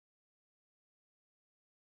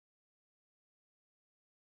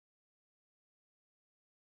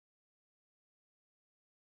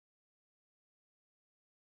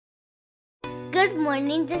Good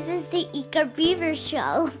morning. This is the Eager Beaver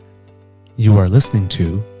Show. You are listening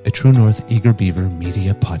to a True North Eager Beaver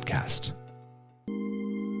Media Podcast.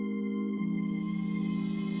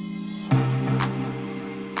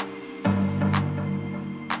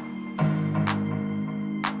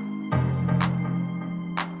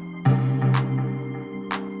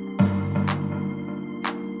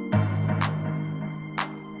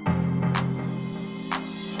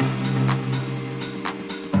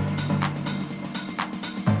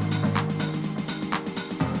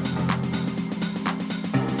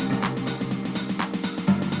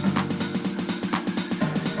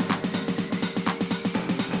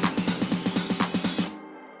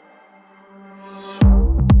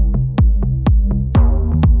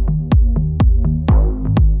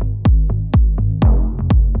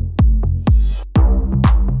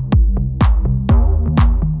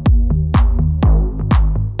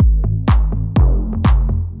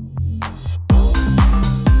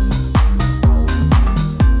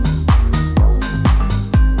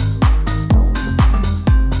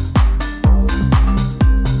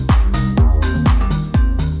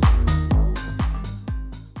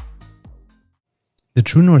 The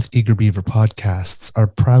True North Eager Beaver podcasts are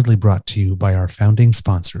proudly brought to you by our founding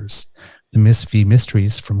sponsors, the Miss V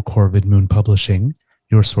Mysteries from Corvid Moon Publishing,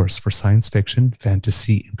 your source for science fiction,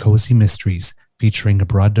 fantasy, and cozy mysteries featuring a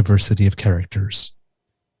broad diversity of characters.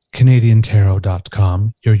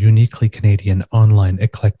 CanadianTarot.com, your uniquely Canadian online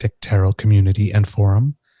eclectic tarot community and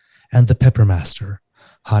forum, and the Peppermaster,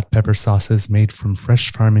 hot pepper sauces made from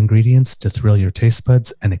fresh farm ingredients to thrill your taste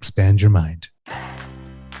buds and expand your mind.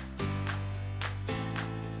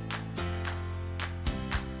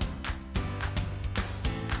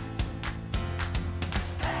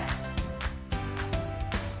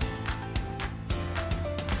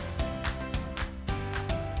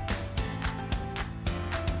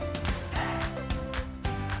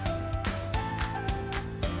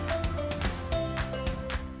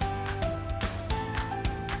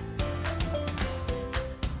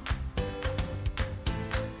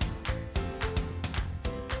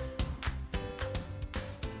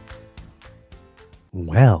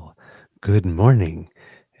 Well, good morning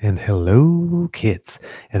and hello, kids,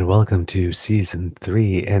 and welcome to season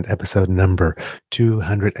 3 and episode number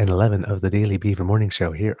 211 of the Daily Beaver Morning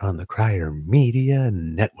Show here on the Crier Media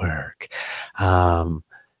Network.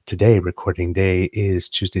 Today, recording day is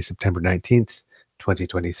Tuesday, September 19th,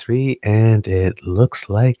 2023, and it looks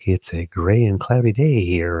like it's a gray and cloudy day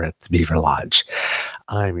here at the Beaver Lodge.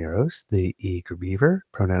 I'm your host, the Eager Beaver,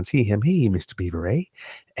 pronouns he, him, he, Mr. Beaver A.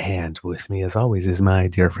 And with me, as always, is my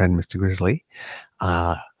dear friend, Mr. Grizzly.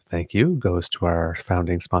 Thank you goes to our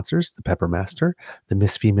founding sponsors, the Peppermaster, the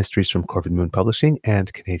Miss V Mysteries from Corvid Moon Publishing,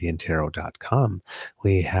 and CanadianTarot.com.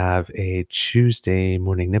 We have a Tuesday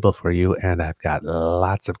morning nibble for you, and I've got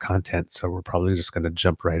lots of content, so we're probably just going to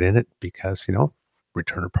jump right in it because,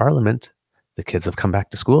 return of Parliament, the kids have come back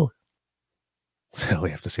to school. So we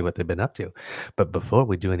have to see what they've been up to. But before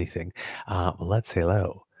we do anything, let's say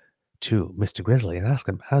hello to Mr. Grizzly and ask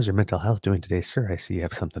him, how's your mental health doing today, sir? I see you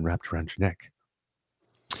have something wrapped around your neck.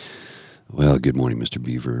 Well, good morning, Mr.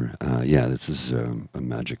 Beaver. This is a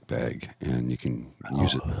magic bag, and you can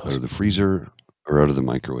use it out of the freezer or out of the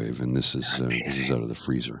microwave, and this is out of the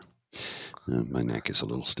freezer. My neck is a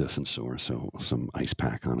little stiff and sore, so some ice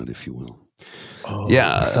pack on it, if you will.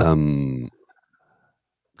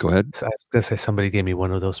 Go ahead. So I was going to say somebody gave me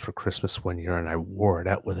one of those for Christmas one year, and I wore it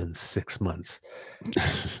out within 6 months.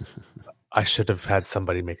 I should have had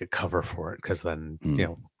somebody make a cover for it because then, but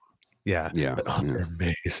they're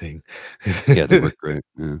amazing. Yeah, they work great.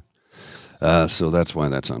 Yeah. So that's why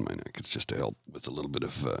that's on my neck. It's just to help with a little bit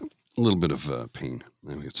of pain.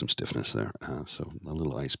 I get some stiffness there. So a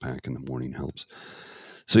little ice pack in the morning helps.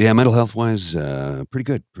 So yeah, mental health wise, pretty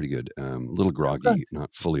good. A little groggy,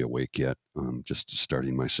 not fully awake yet. Just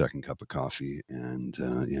starting my second cup of coffee, and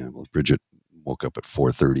Bridget woke up at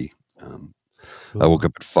 4:30. I woke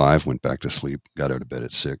up at 5, went back to sleep, got out of bed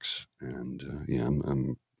at 6, and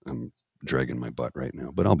I'm dragging my butt right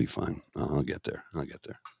now, but I'll be fine. I'll get there.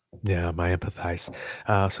 Yeah, I empathize.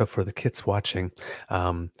 So for the kids watching,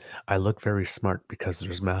 I look very smart because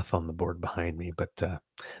there's math on the board behind me, but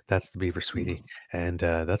that's the Beaver Sweetie. And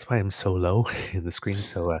that's why I'm so low in the screen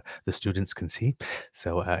so the students can see.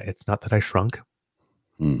 So it's not that I shrunk.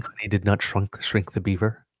 Honey did not shrink the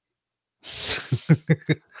beaver.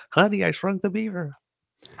 Honey, I shrunk the beaver.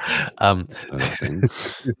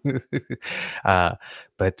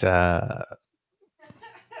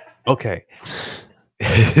 Okay.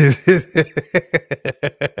 Just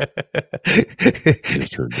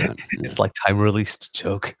heard that. It's Yeah. like time released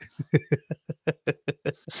joke.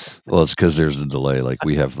 Well, it's because there's a delay. Like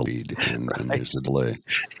we have the lead, and Right. there's a delay.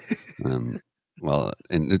 Well,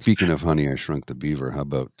 and speaking of Honey, I Shrunk the Beaver. How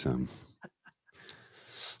about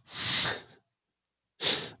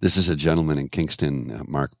this is a gentleman in Kingston,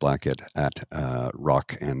 Mark Blackett at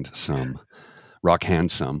Rock Handsome.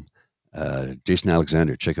 Jason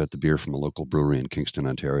Alexander, check out the beer from a local brewery in Kingston,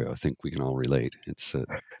 Ontario. I think we can all relate. It's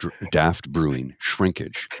Daft Brewing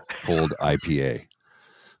Shrinkage Cold IPA.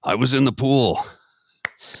 I was in the pool.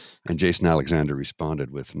 And Jason Alexander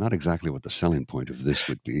responded with not exactly what the selling point of this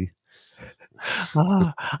would be.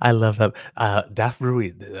 I love that. Daft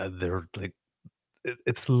Brewery, they're like,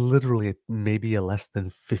 it's literally maybe a less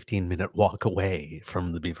than 15-minute walk away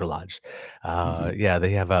from the Beaver Lodge. Yeah,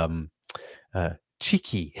 they have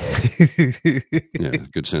cheeky. Yeah,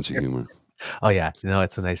 good sense of humor. Oh yeah,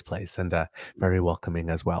 it's a nice place and very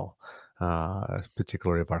welcoming as well.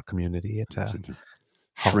 Particularly of our community at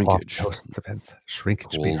Shrinkage hosts events.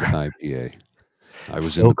 Shrinkage Cold beer. IPA. I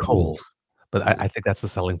was in So the pool. cold. But I think that's the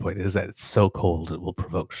selling point is that it's so cold it will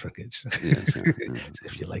provoke shrinkage. Yes, yeah. So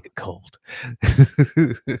if you like it cold.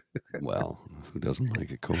 Well, who doesn't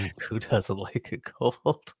like it cold? Who doesn't like it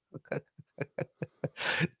cold?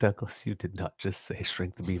 Douglas, you did not just say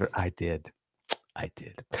shrink the beaver. I did. I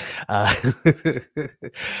did. Uh,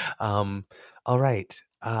 all right.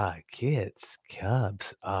 Kids,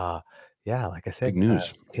 cubs. Yeah, like I said, Big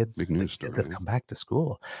news. kids, Big the news kids story. have come back to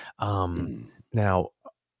school. Mm. Now,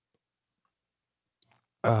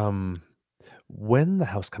 when the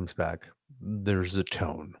house comes back, there's a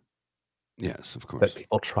tone Yes, of that course.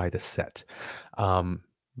 people try to set.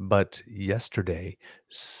 But yesterday,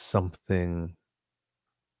 something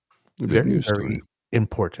A big very, news story. very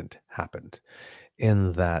important happened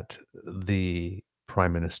in that the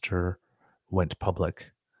prime minister went public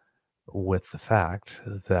with the fact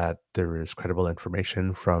that there is credible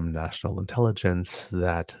information from national intelligence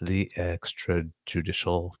that the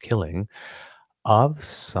extrajudicial killing of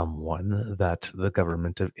someone that the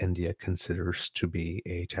government of India considers to be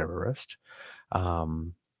a terrorist.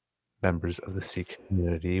 Um, Members of the Sikh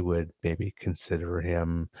community would maybe consider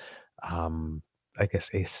him, um, I guess,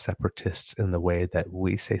 a separatist in the way that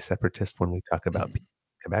we say separatist when we talk about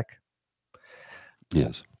Quebec,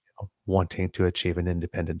 Yes, wanting to achieve an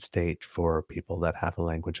independent state for people that have a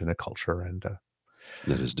language and a culture and a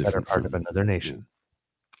that is better different part of from. another Yeah. nation.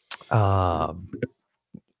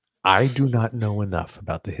 I do not know enough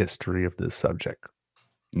about the history of this subject.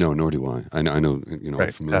 No, nor do I. I know. I'm Right,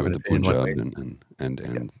 to familiar have with an the opinion one way. Punjab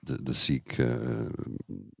and the Sikh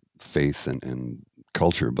faith and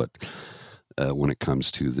culture, but when it comes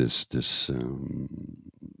to this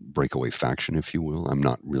breakaway faction, if you will, I'm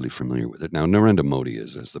not really familiar with it. Now, Narendra Modi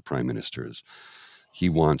as the prime minister he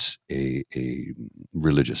wants a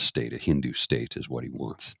religious state, a Hindu state, is what he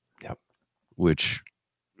wants. Yep. Which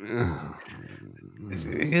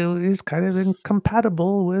Is kind of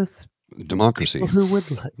incompatible with democracy. people who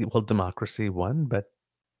would democracy one, but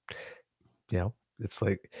it's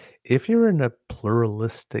like if you're in a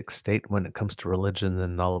pluralistic state when it comes to religion,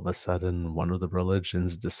 then all of a sudden one of the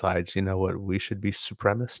religions decides, you know what, we should be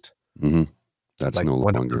supremacist. Hmm. That's Like no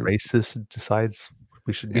one of the longer. races decides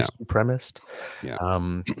we should be Yeah, supremacist.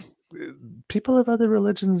 yeah. People of other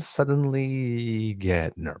religions suddenly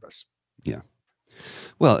get nervous. Yeah.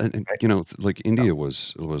 Well, and Right? like India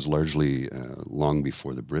was largely long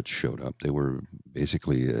before the Brits showed up. They were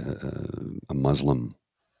basically a Muslim,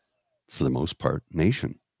 for the most part,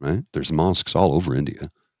 nation. Right? There's mosques all over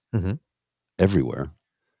India, Mhm. everywhere.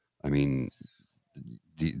 I mean,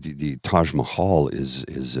 the Taj Mahal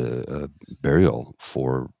is a burial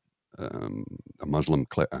for a Muslim.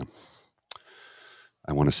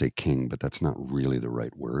 I want to say king, but that's not really the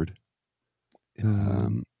right word.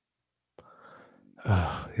 Mm.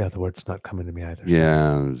 Yeah, the word's not coming to me either. Sorry.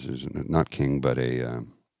 Yeah, not king, but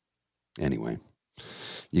anyway.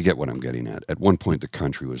 You get what I'm getting at. At one point, the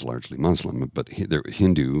country was largely Muslim, but the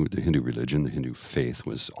Hindu religion, the Hindu faith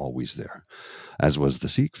was always there, as was the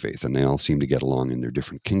Sikh faith, and they all seemed to get along in their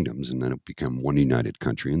different kingdoms, and then it became one united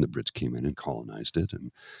country, and the Brits came in and colonized it,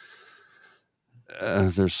 and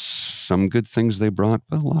there's some good things they brought,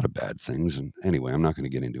 but a lot of bad things. And anyway, I'm not going to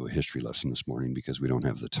get into a history lesson this morning because we don't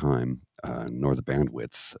have the time, nor the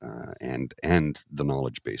bandwidth, and the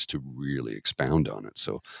knowledge base to really expound on it.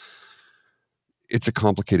 So it's a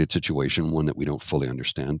complicated situation, one that we don't fully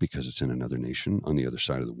understand because it's in another nation on the other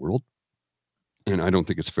side of the world. And I don't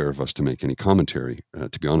think it's fair of us to make any commentary,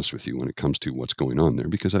 to be honest with you, when it comes to what's going on there,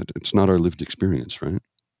 because it's not our lived experience, right?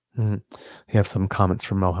 You have some comments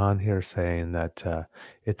from Mohan here saying that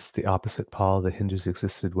it's the opposite, Paul. The Hindus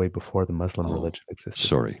existed way before the Muslim religion existed.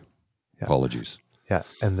 Sorry. Yeah. Apologies. Yeah.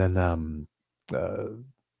 And then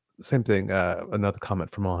same thing. Another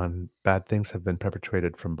comment from Mohan. Bad things have been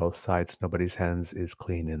perpetrated from both sides. Nobody's hands is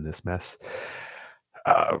clean in this mess.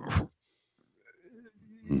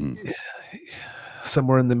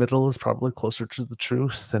 Somewhere in the middle is probably closer to the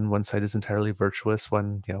truth, and one side is entirely virtuous.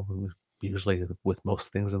 One, usually with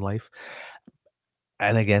most things in life.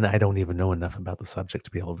 And again, I don't even know enough about the subject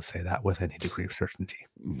to be able to say that with any degree of certainty.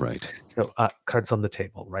 Right. So, cards on the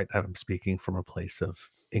table, right? I'm speaking from a place of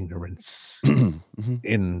ignorance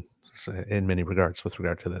in many regards with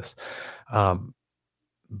regard to this.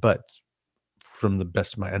 But from the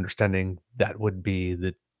best of my understanding, that would be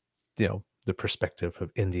the perspective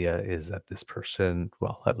of India is that this person,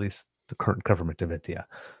 well, at least the current government of India,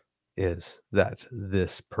 is that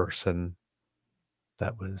this person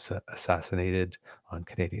that was assassinated on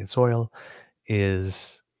Canadian soil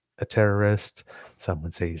is a terrorist. Some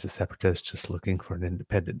would say he's a separatist just looking for an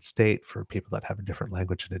independent state for people that have a different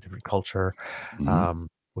language and a different culture.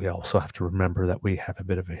 We also have to remember that we have a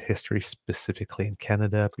bit of a history specifically in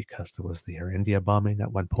Canada because there was the Air India bombing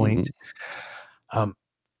at one point.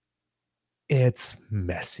 It's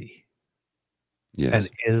messy. Yes.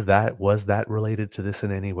 And was that related to this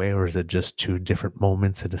in any way, or is it just two different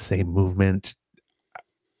moments in the same movement?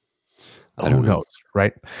 I don't Who know. knows,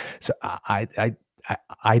 right? So I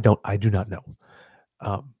do not know.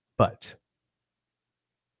 But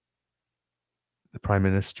the Prime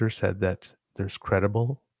Minister said that there's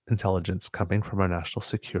credible intelligence coming from our national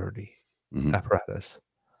security apparatus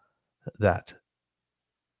that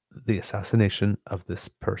the assassination of this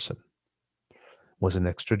person was an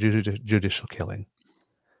extrajudicial killing,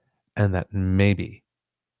 and that maybe,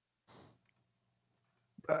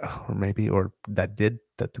 or that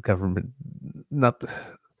the government, not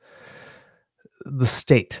the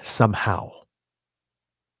state somehow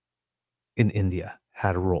in India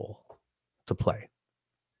had a role to play.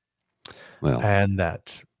 Well, and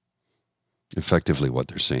that effectively what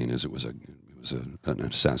they're saying is it was an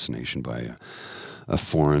assassination by a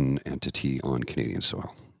foreign entity on Canadian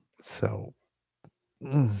soil. So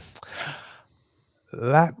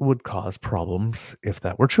that would cause problems if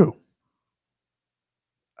that were true.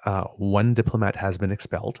 One diplomat has been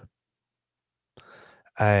expelled,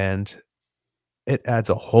 and it adds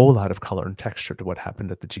a whole lot of color and texture to what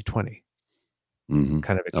happened at the G20.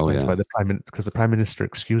 Kind of explains why because the Prime Minister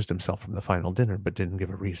excused himself from the final dinner but didn't give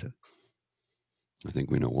a reason. I think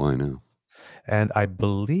we know why now. And I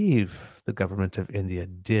believe the government of India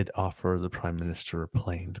did offer the Prime Minister a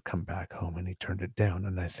plane to come back home, and he turned it down.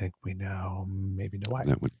 And I think we now maybe know why.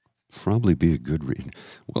 That would probably be a good reason.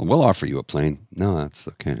 Well, we'll offer you a plane. No, that's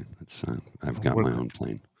okay. That's I've got my own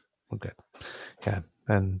plane. We're good. Yeah,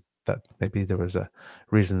 and that maybe there was a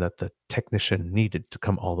reason that the technician needed to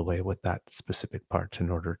come all the way with that specific part in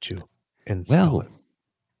order to install it.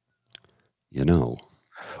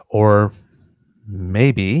 Or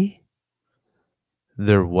maybe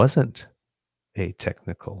there wasn't a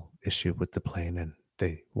technical issue with the plane and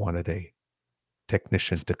they wanted a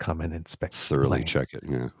technician to come and inspect thoroughly check it.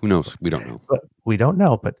 Yeah. Who knows? We don't know. But we don't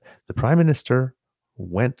know. But the Prime Minister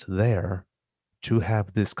went there to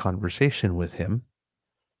have this conversation with him.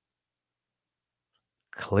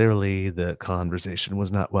 Clearly, the conversation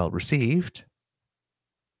was not well received.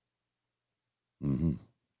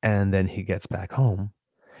 And then he gets back home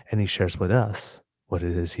and he shares with us what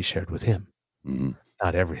it is he shared with him.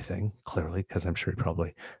 Not everything, clearly, because I'm sure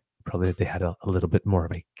probably they had a little bit more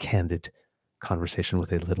of a candid conversation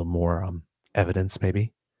with a little more evidence,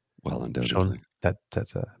 maybe. Well, undoubtedly.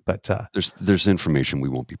 But there's information we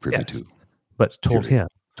won't be privy to. But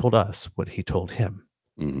told us what he told him.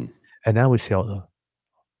 And now we see all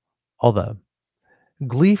the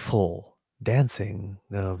gleeful dancing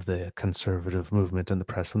of the conservative movement and the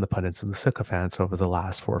press and the pundits and the sycophants over the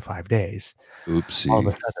last 4 or 5 days. Oopsie. All of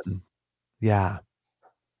a sudden, yeah.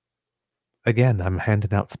 Again, I'm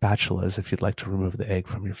handing out spatulas if you'd like to remove the egg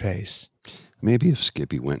from your face. Maybe if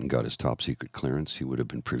Skippy went and got his top secret clearance, he would have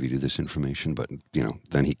been privy to this information, but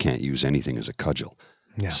then he can't use anything as a cudgel.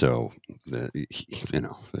 Yeah. So,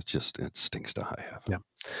 it stinks to high heaven. Yeah.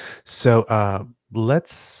 So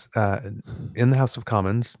let's, in the House of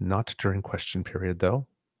Commons, not during question period, though,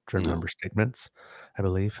 during member statements, I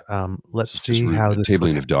believe. Let's see how this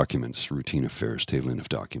tabling of documents, routine affairs, tabling of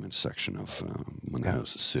documents section of when the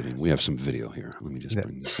House is sitting. We have some video here. Let me just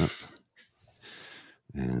bring this up.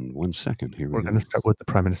 And 1 second, here we go. We're going to start with the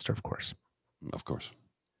Prime Minister, of course. Of course.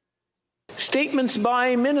 Statements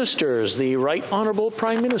by ministers. The Right Honourable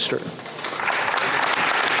Prime Minister.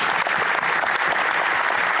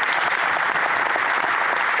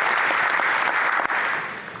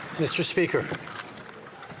 Mr. Speaker,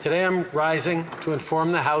 today I'm rising to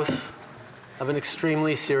inform the House of an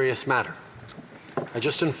extremely serious matter. I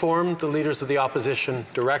just informed the leaders of the opposition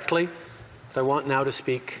directly, but I want now to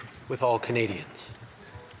speak with all Canadians.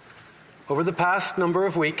 Over the past number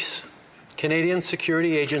of weeks, Canadian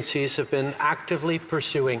security agencies have been actively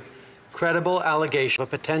pursuing credible allegations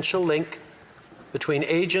of a potential link between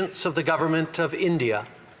agents of the government of India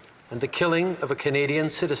and the killing of a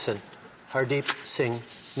Canadian citizen, Hardeep Singh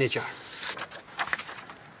Nijjar.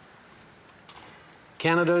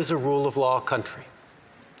 Canada is a rule of law country.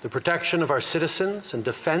 The protection of our citizens and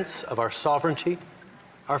defense of our sovereignty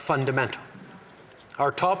are fundamental.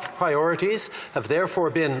 Our top priorities have therefore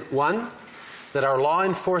been, one, that our law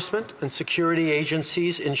enforcement and security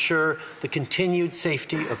agencies ensure the continued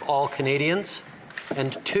safety of all Canadians,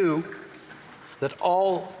 and two, that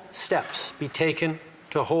all steps be taken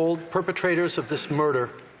to hold perpetrators of this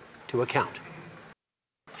murder to account.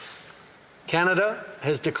 Canada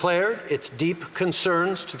has declared its deep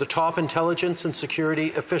concerns to the top intelligence and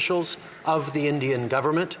security officials of the Indian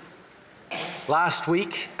government. Last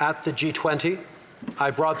week at the G20,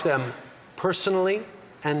 I brought them personally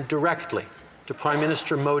and directly to Prime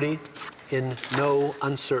Minister Modi in no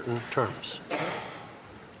uncertain terms.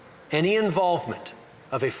 Any involvement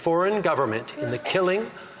of a foreign government in the killing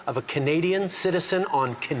of a Canadian citizen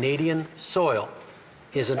on Canadian soil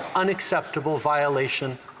is an unacceptable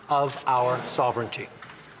violation of our sovereignty.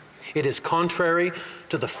 It is contrary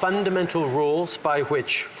to the fundamental rules by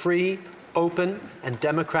which free, open, and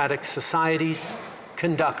democratic societies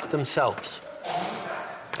conduct themselves.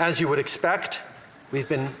 As you would expect, we've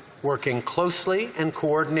been working closely and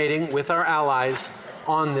coordinating with our allies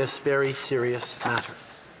on this very serious matter.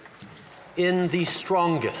 In the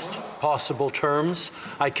strongest possible terms,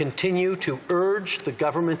 I continue to urge the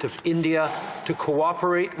Government of India to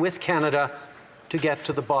cooperate with Canada to get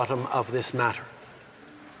to the bottom of this matter.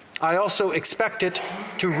 I also expect it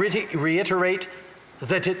to reiterate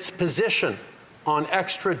that its position on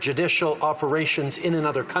extrajudicial operations in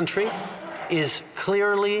another country is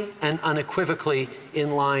clearly and unequivocally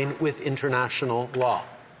in line with international law.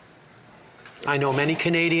 I know many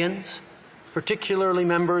Canadians, particularly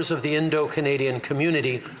members of the Indo-Canadian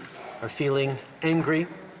community, are feeling angry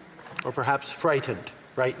or perhaps frightened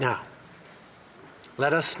right now.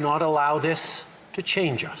 Let us not allow this to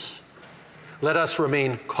change us. Let us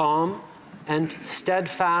remain calm and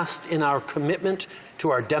steadfast in our commitment to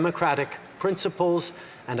our democratic principles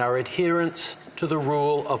and our adherence to the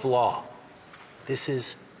rule of law. This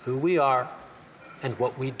is who we are and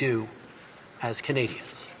what we do as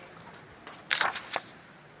Canadians.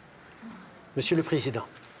 Monsieur le Président,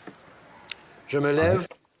 je me lève.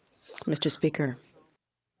 Mr. Speaker.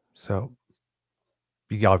 So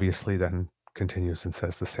he obviously then continues and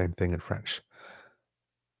says the same thing in French.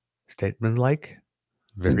 Statement-like,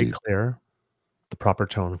 very Indeed. clear, the proper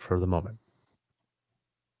tone for the moment.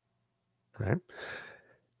 Right?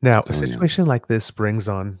 Now, a situation like this brings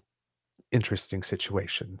on interesting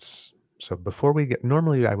situations. So before we get,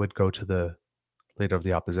 normally I would go to the leader of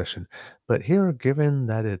the opposition, but here, given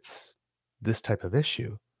that it's this type of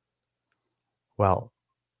issue, well,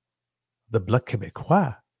 the Bloc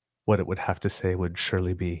Québécois, what it would have to say would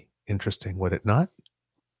surely be interesting, would it not?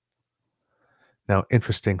 Now,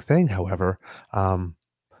 interesting thing, however,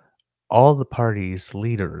 all the parties'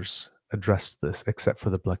 leaders addressed this except for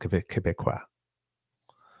the Bloc Québécois.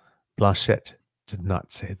 Blanchette did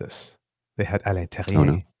not say this. They had Alain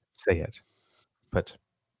Terrier say it. But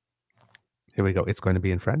here we go. It's going to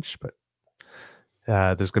be in French, but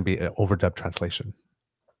there's going to be an overdub translation.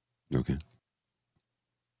 Okay.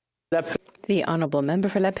 The Honourable Member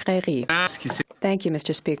for La Prairie. Thank you,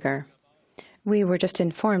 Mr. Speaker. We were just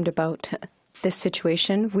informed about this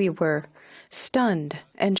situation. We were stunned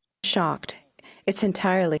and shocked. It's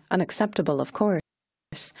entirely unacceptable, of course.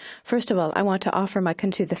 First of all, I want to offer my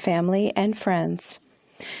condolence to the family and friends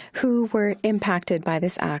who were impacted by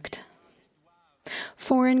this act.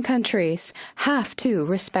 Foreign countries have to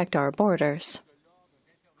respect our borders.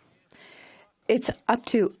 It's up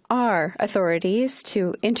to our authorities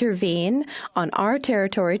to intervene on our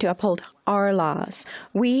territory to uphold our laws.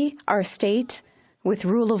 We are a state with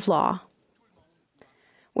rule of law.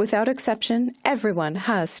 Without exception, everyone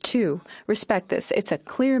has to respect this. It's a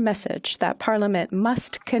clear message that Parliament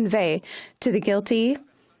must convey to the guilty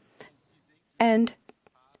and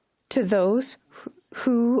to those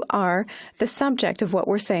who are the subject of what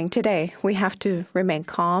we're saying today. We have to remain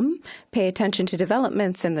calm, pay attention to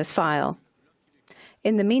developments in this file.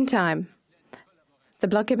 In the meantime, the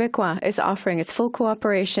Bloc Québécois is offering its full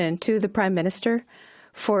cooperation to the Prime Minister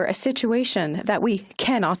for a situation that we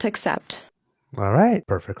cannot accept. All right.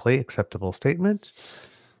 Perfectly acceptable statement.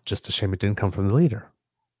 Just a shame it didn't come from the leader.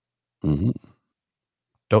 Hmm.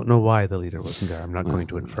 Don't know why the leader wasn't there. I'm not going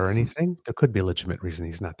to infer Well, anything. There could be a legitimate reason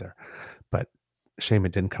he's not there, but shame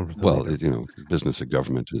it didn't come from the well, leader. business of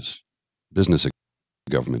government is business. Of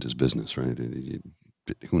government is business, right?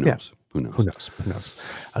 Who Yeah. knows? Who knows? Who knows? Who knows?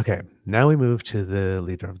 Okay. Now we move to the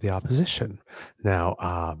leader of the opposition.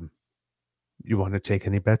 Now, you want to take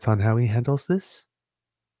any bets on how he handles this?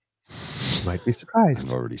 You might be I've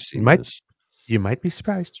surprised. already You seen might this. you might be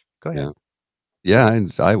surprised. Go ahead. Yeah,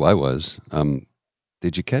 yeah, I was.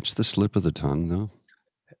 Did you catch the slip of the tongue though?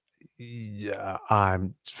 Yeah,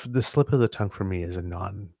 the slip of the tongue for me is a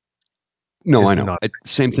non No, I is a know. non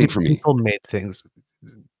Same thing for me. people made things.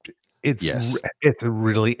 Yes, It's a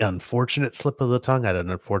really unfortunate slip of the tongue at an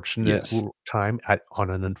unfortunate yes. time on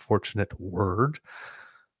an unfortunate word,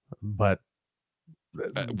 but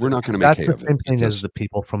We're not going to make that's hay the of it same thing as because the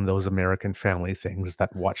people from those American Family things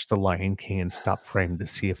that watch The Lion King and stop frame to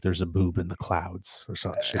see if there's a boob in the clouds or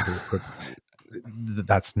some shit.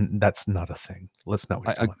 That's not a thing. Let's not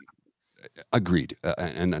waste I, time on agreed,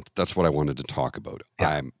 and that's what I wanted to talk about. it.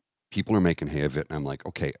 Yeah, People are making hay of it, and I'm like,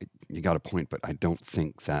 okay, you got a point, but I don't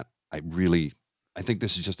think that I think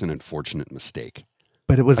this is just an unfortunate mistake.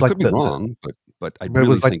 but it was I could like be wrong, but I but it really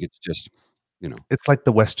was like think it's just, you know, it's like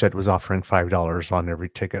the WestJet was offering $5 on every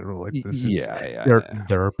ticket. We're like this. It's yeah, yeah, yeah,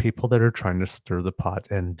 there are people that are trying to stir the pot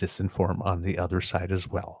and disinform on the other side as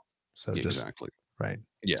well. So just exactly, right.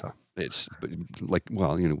 yeah. So It's but like,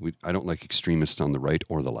 well, I don't like extremists on the right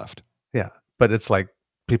or the left. yeah, but it's like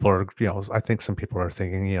people are, I think some people are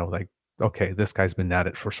thinking, like, okay, this guy's been at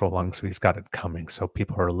it for so long, so he's got it coming. So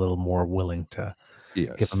people are a little more willing to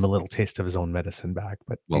give Yes. him a little taste of his own medicine back.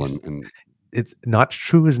 But Well, and it's not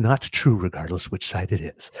true is not true, regardless which side it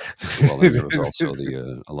is. well, then there was also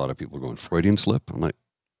a lot of people going Freudian slip. I'm like,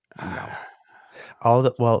 No,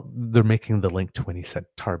 well, they're making the link to when he said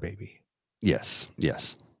tar baby, yes,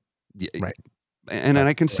 yes. Yeah, right? and That's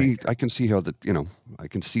I can the link. see how I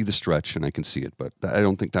can see the stretch and I can see it, but I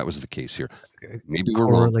don't think that was the case here. Maybe we're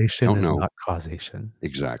wrong. Correlation Don't is know not causation.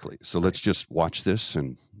 exactly. So Right. let's just watch this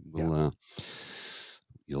and Yeah.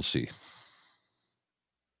 you'll see.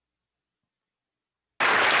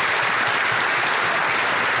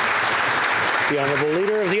 The Honourable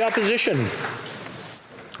Leader of the Opposition.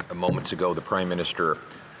 Moments ago, the Prime Minister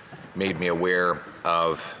made me aware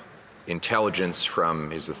of intelligence from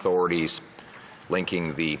his authorities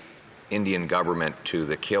linking the Indian government to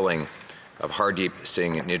the killing of Hardeep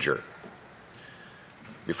Singh Nijjar.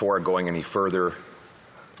 Before going any further,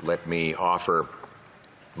 let me offer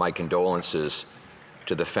my condolences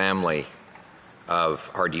to the family of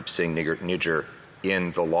Hardeep Singh Nijjar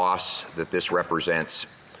in the loss that this represents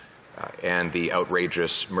and the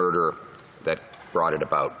outrageous murder that brought it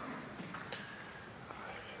about.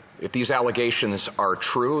 If these allegations are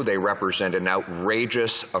true, they represent an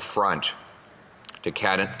outrageous affront to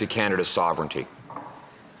Canada's sovereignty.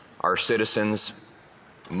 Our citizens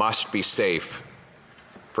must be safe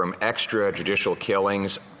from extrajudicial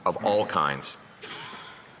killings of all kinds,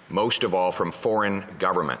 most of all from foreign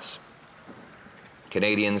governments.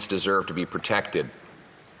 Canadians deserve to be protected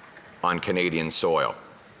on Canadian soil.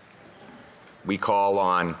 We call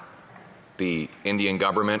on the Indian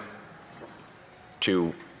government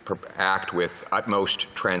to act with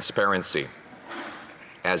utmost transparency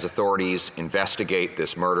as authorities investigate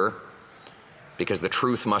this murder, because the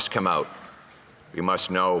truth must come out. We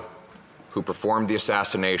must know who performed the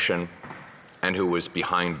assassination and who was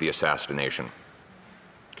behind the assassination.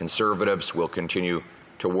 Conservatives will continue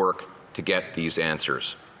to work to get these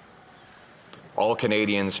answers. All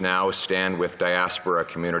Canadians now stand with diaspora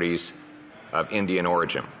communities of Indian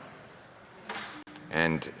origin.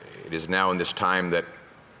 And it is now in this time that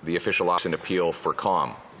the official office an appeal for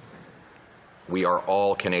calm. We are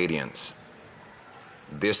all Canadians.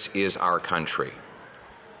 This is our country.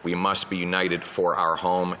 We must be united for our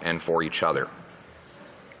home and for each other.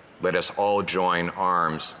 Let us all join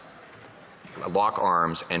arms, lock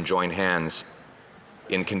arms and join hands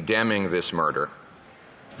in condemning this murder,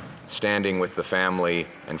 standing with the family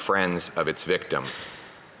and friends of its victim.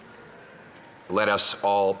 Let us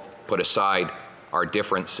all put aside our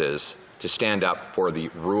differences to stand up for the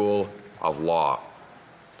rule of law.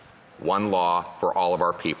 One law for all of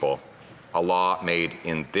our people, a law made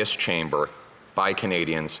in this chamber by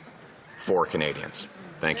Canadians for Canadians.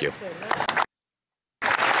 Thank you.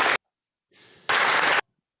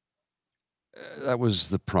 That was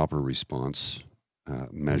the proper response,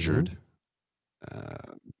 measured.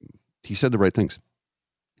 He said the right things.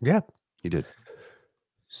 Yeah. He did.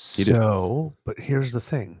 So, but here's the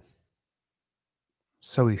thing.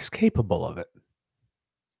 So he's capable of it.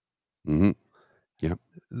 Mm-hmm. Yeah.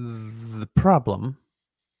 The problem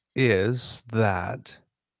is that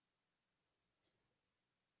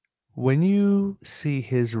when you see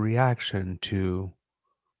his reaction to,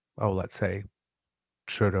 let's say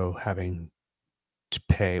Trudeau having to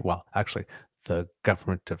pay, well, actually, the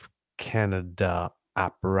government of Canada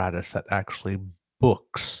apparatus that actually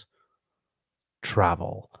books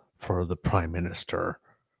travel for the prime minister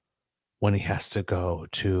when he has to go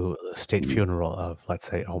to the state Mm-hmm. funeral of, let's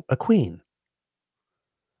say, a queen,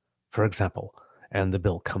 for example, and the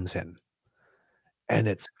bill comes in and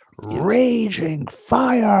it's Yes. raging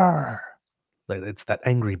fire. Like it's that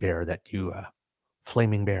angry bear that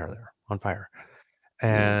flaming bear there on fire.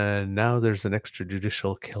 Yeah. And now there's an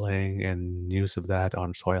extrajudicial killing and news of that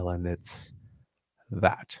on soil, and it's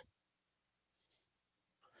that.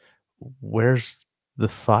 Where's the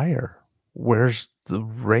fire? Where's the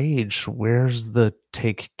rage? Where's the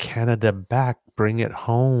take Canada back, bring it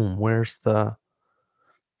home? Where's the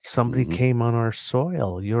somebody Mm-hmm. came on our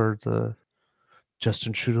soil? You're the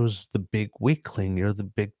Justin Trudeau's the big weakling. You're the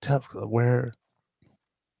big tough. Where?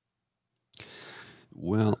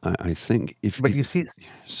 Well, I think if But you see,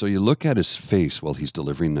 so, you look at his face while he's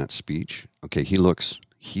delivering that speech. Okay, he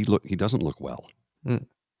doesn't look well. mm,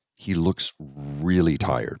 He looks really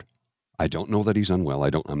tired. I don't know that he's unwell.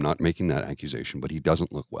 I'm not making that accusation, but he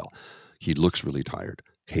doesn't look well. He looks really tired.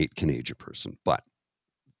 Hate can age a person. But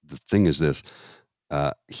the thing is this,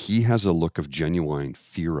 he has a look of genuine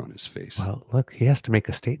fear on his face. well, look, he has to make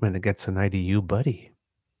a statement against an IDU buddy.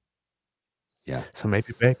 Yeah. So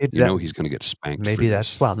maybe You know he's going to get spanked for maybe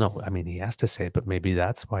that's, this. well, no, I mean, he has to say it, but maybe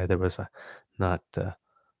that's why there was not the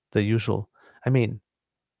usual. I mean,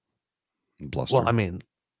 Bluster.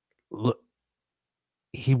 look,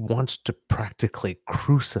 he wants to practically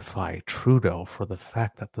crucify Trudeau for the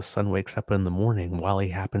fact that the sun wakes up in the morning while he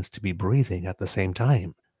happens to be breathing at the same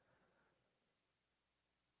time.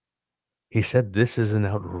 He said this is an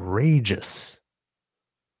outrageous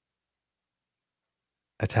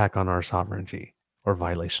attack on our sovereignty or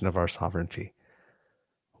violation of our sovereignty.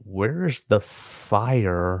 Where's the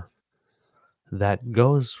fire that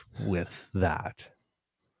goes with that?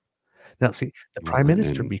 Now, see, the prime Well,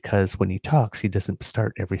 minister, and because when he talks, he doesn't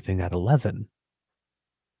start everything at 11.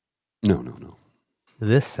 no.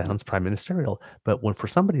 This sounds prime ministerial, but when for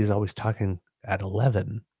somebody who's always talking at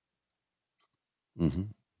 11, Mm-hmm.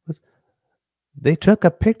 they took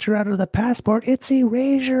a picture out of the passport. It's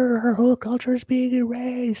erasure. Her whole culture is being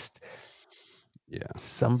erased. Yeah.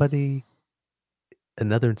 Somebody,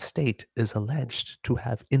 another state, is alleged to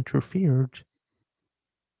have interfered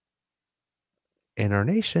in our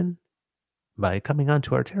nation by coming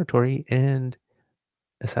onto our territory and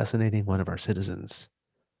assassinating one of our citizens.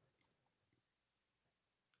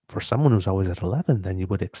 For someone who's always at 11, then you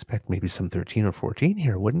would expect maybe some 13 or 14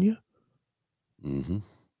 here, wouldn't you? Mm-hmm.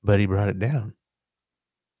 But he brought it down.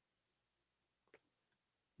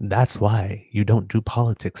 That's why you don't do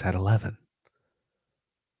politics at 11.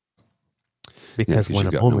 Yeah, Because because when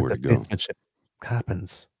you've a got nowhere moment to of go. statesmanship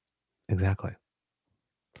happens. Exactly.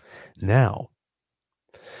 Now,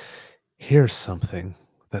 here's something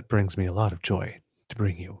that brings me a lot of joy to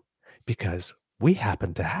bring you, because we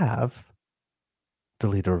happen to have the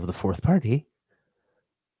leader of the fourth party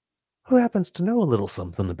who happens to know a little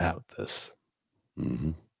something about this.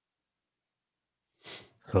 Mm-hmm.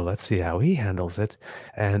 So let's see how he handles it.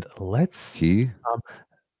 And let's, He? um,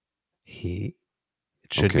 it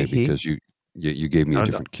should Okay, be he. because you gave me a No, no.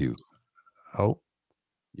 different cue. Oh,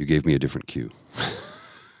 You gave me a different cue.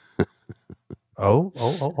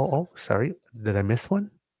 oh. Sorry. Did I miss one?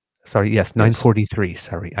 Sorry. Yes. Yes. 9:43.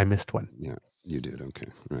 Sorry. I missed one. Yeah, you did. Okay,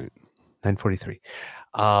 right. 9:43.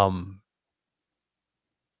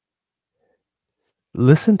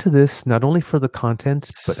 Listen to this not only for the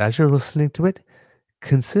content, but as you're listening to it,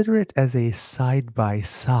 consider it as a side by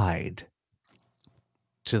side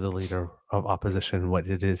to the leader of opposition, what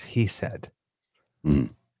it is he said.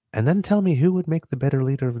 Mm. And then tell me who would make the better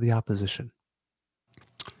leader of the opposition.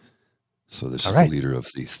 So this All is the right. leader of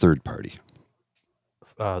the third party.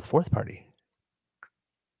 The fourth party,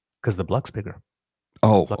 because the Block's bigger.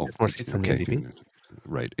 Oh, Block has more seats than the okay. NDP.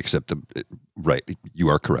 Right, except right, you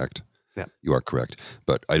are correct. Yeah. You are correct.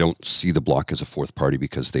 But I don't see the Bloc as a fourth party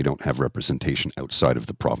because they don't have representation outside of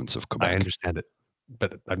the province of I Quebec. understand it,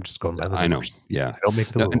 but I'm just going by the I know, numbers. yeah. I don't make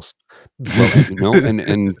the rules. Well, and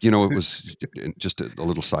it was just a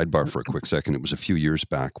little sidebar for a quick second. It was a few years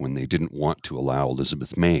back when they didn't want to allow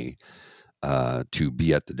Elizabeth May to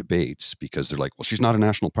be at the debates because they're like, well, she's not a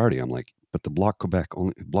national party. I'm like, but the Bloc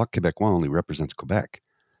Québécois only represents Quebec.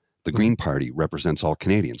 The Green Party represents all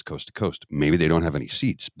Canadians coast to coast. Maybe they don't have any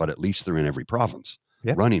seats, but at least they're in every province.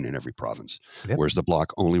 Yep. running in every province, Yep. whereas the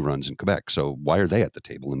Bloc only runs in Quebec. So why are they at the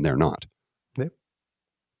table and they're not? Yep.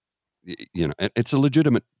 You know, it's a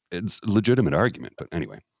legitimate argument. But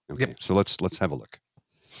anyway, okay. So let's have a look.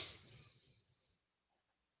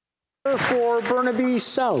 For Burnaby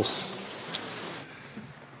South.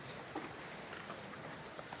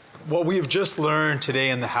 What we have just learned today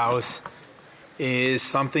in the House is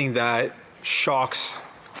something that shocks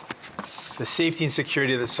the safety and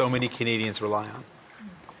security that so many Canadians rely on.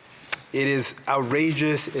 It is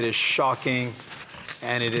outrageous, it is shocking,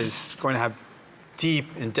 and it is going to have deep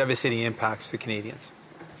and devastating impacts to Canadians.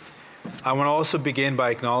 I want to also begin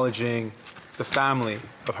by acknowledging the family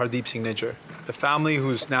of Hardeep Singh Nijjar, the family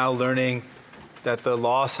who's now learning that the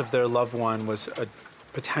loss of their loved one was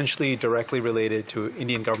potentially directly related to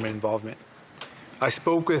Indian government involvement. I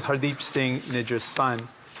spoke with Hardeep Singh Nijjar's son,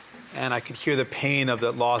 and I could hear the pain of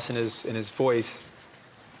that loss in his voice.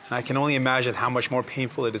 And I can only imagine how much more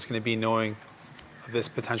painful it is going to be knowing of this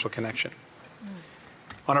potential connection.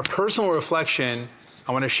 On a personal reflection,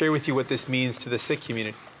 I want to share with you what this means to the Sikh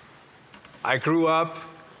community. I grew up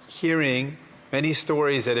hearing many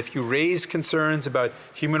stories that if you raised concerns about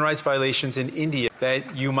human rights violations in India,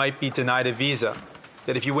 that you might be denied a visa.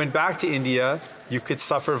 That if you went back to India, you could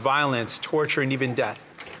suffer violence, torture, and even death.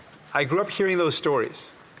 I grew up hearing those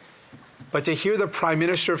stories. But to hear the Prime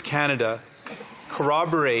Minister of Canada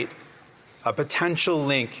corroborate a potential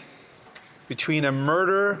link between a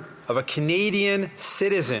murder of a Canadian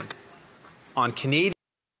citizen on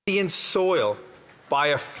Canadian soil by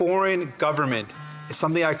a foreign government is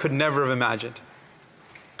something I could never have imagined.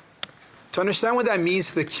 To understand what that means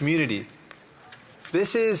to the community,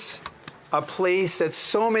 this is a place that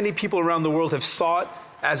so many people around the world have sought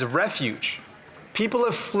as refuge. People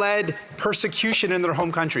have fled persecution in their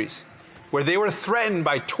home countries, where they were threatened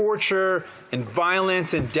by torture and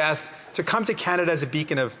violence and death, to come to Canada as a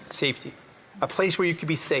beacon of safety, a place where you could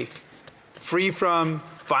be safe, free from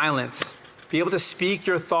violence, be able to speak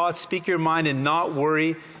your thoughts, speak your mind, and not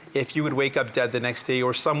worry if you would wake up dead the next day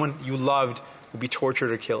or someone you loved would be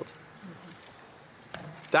tortured or killed.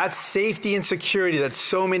 That safety and security that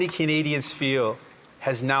so many Canadians feel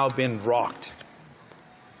has now been rocked.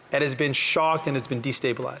 It has been shocked and it's been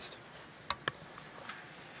destabilized.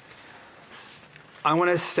 I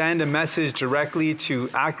want to send a message directly to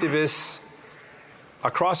activists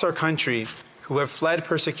across our country who have fled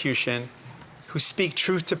persecution, who speak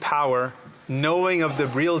truth to power, knowing of the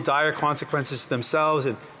real dire consequences to themselves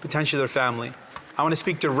and potentially their family. I want to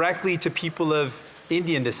speak directly to people of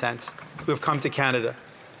Indian descent who have come to Canada,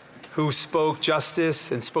 who spoke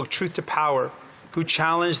justice and spoke truth to power, who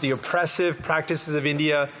challenged the oppressive practices of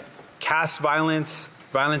India, caste violence,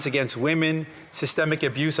 violence against women, systemic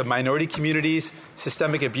abuse of minority communities,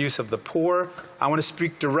 systemic abuse of the poor. I want to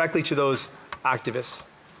speak directly to those activists.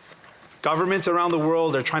 Governments around the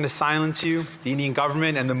world are trying to silence you. The Indian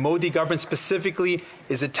government and the Modi government specifically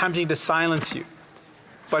is attempting to silence you.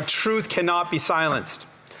 But truth cannot be silenced.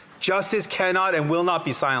 Justice cannot and will not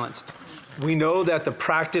be silenced. We know that the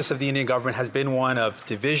practice of the Indian government has been one of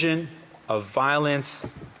division, of violence,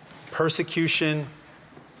 persecution,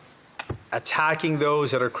 attacking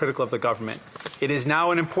those that are critical of the government. It is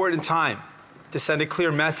now an important time to send a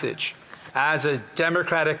clear message. As a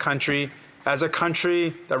democratic country, as a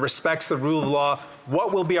country that respects the rule of law,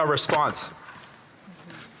 what will be our response?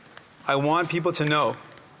 I want people to know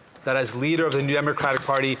that as leader of the New Democratic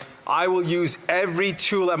Party, I will use every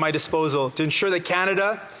tool at my disposal to ensure that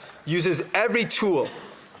Canada uses every tool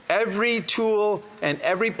and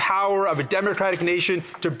every power of a democratic nation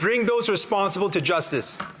to bring those responsible to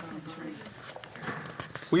justice.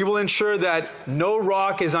 We will ensure that no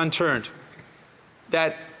rock is unturned,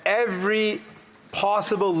 that every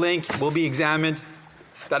possible link will be examined,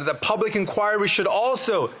 that the public inquiry should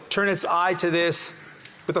also turn its eye to this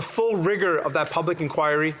with the full rigor of that public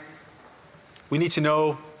inquiry. We need to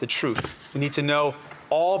know the truth. We need to know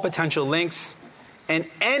all potential links, and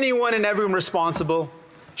anyone and everyone responsible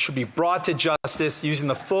should be brought to justice using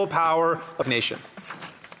the full power of the nation.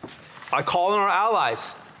 I call on our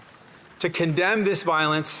allies to condemn this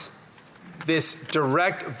violence, this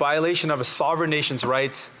direct violation of a sovereign nation's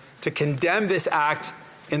rights, to condemn this act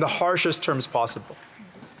in the harshest terms possible.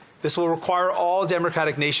 This will require all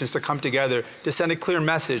democratic nations to come together to send a clear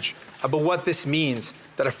message about what this means,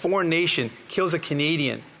 that a foreign nation kills a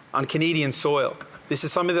Canadian on Canadian soil. This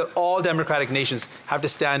is something that all democratic nations have to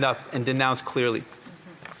stand up and denounce clearly.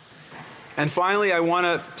 And finally, I want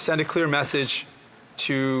to send a clear message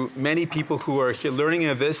to many people who are here learning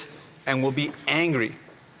of this and will be angry,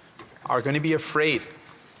 are going to be afraid.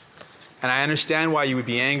 And I understand why you would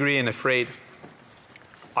be angry and afraid.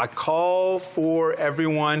 I call for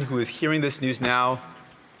everyone who is hearing this news now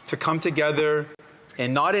to come together,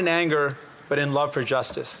 and not in anger, but in love for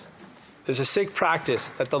justice. There's a Sikh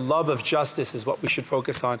practice that the love of justice is what we should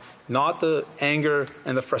focus on, not the anger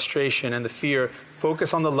and the frustration and the fear.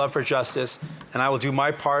 Focus on the love for justice, and I will do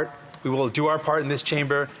my part. We will do our part in this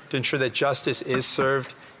chamber to ensure that justice is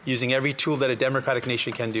served using every tool that a democratic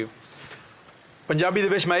nation can do. Punjabi ਦੇ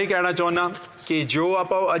ਵਿੱਚ ਮੈਂ ਇਹ ਕਹਿਣਾ ਚਾਹੁੰਦਾ ਕਿ ਜੋ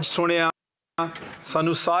ਆਪਾਂ ਅੱਜ ਸੁਣਿਆ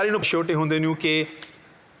ਸਾਨੂੰ ਸਾਰਿਆਂ ਨੂੰ ਛੋਟੇ ਹੁੰਦੇ ਨੂੰ ਕਿ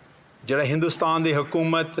ਜਿਹੜਾ ਹਿੰਦੁਸਤਾਨ ਦੀ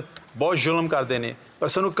ਹਕੂਮਤ ਬਹੁਤ ਜ਼ੁਲਮ ਕਰਦੇ ਨੇ ਪਰ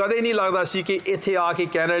ਸਾਨੂੰ ਕਦੇ ਨਹੀਂ ਲੱਗਦਾ ਸੀ ਕਿ ਇੱਥੇ ਆ ਕੇ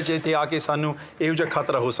ਕੈਨੇਡਾ 'ਚ ਇੱਥੇ ਆ ਕੇ ਸਾਨੂੰ ਇਹੋ ਜਿਹਾ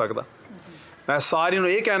ਖਤਰਾ ਹੋ ਸਕਦਾ ਮੈਂ ਸਾਰਿਆਂ ਨੂੰ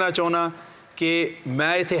ਇਹ ਕਹਿਣਾ ਚਾਹੁੰਦਾ ਕਿ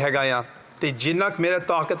ਮੈਂ ਇੱਥੇ ਹੈਗਾ ਆ ਅਤੇ ਜਿੰਨਾ ਕੁ ਮੇਰਾ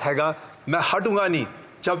ਤਾਕਤ ਹੈਗਾ ਮੈਂ ਹਟੂੰਗਾ ਨਹੀਂ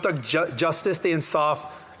ਜਦ ਤੱਕ ਜਸਟਿਸ ਅਤੇ ਇਨਸਾਫ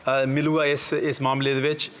ਮਿਲੂਗਾ ਇਸ ਮਾਮਲੇ ਦੇ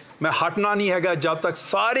ਵਿੱਚ ਮੈਂ ਹਟਣਾ ਨਹੀਂ ਹੈਗਾ ਜਦ ਤੱਕ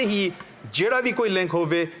ਸਾਰੇ ਹੀ ਜਿਹੜਾ ਵੀ ਕੋਈ ਲਿੰਕ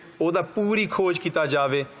ਹੋਵੇ ਉਹਦਾ ਪੂਰੀ ਖੋਜ ਕੀਤਾ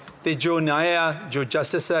ਜਾਵੇ ਅਤੇ ਜੋ ਨਿਆਂ ਆ ਜੋ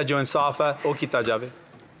ਜਸਟਿਸ ਹੈ ਜੋ ਇਨਸਾਫ ਹੈ ਉਹ ਕੀਤਾ ਜਾਵੇ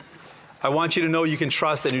I want you to know you can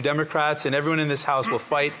trust that New Democrats and everyone in this House will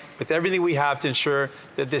fight with everything we have to ensure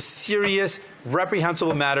that this serious,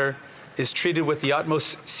 reprehensible matter is treated with the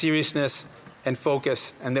utmost seriousness and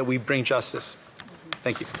focus and that we bring justice.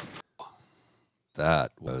 Thank you.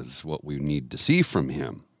 That was what we need to see from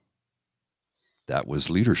him. That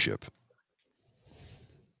was leadership.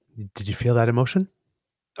 Did you feel that emotion?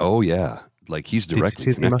 Oh, yeah. Like he's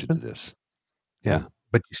directly connected to this. Yeah.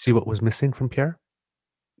 But you see what was missing from Pierre?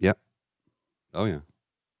 Yep. Oh, yeah.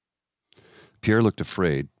 Pierre looked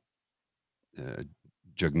afraid.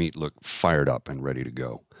 Jagmeet looked fired up and ready to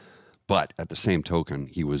go. But at the same token,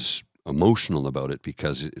 he was emotional about it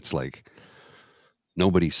because it's like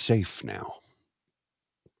nobody's safe now.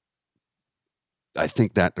 I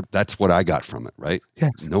think that's what I got from it, right?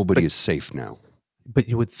 Yes. Nobody is safe now. But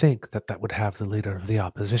you would think that would have the leader of the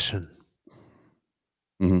opposition.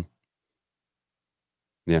 Mm-hmm.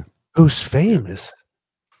 Yeah. Who's famous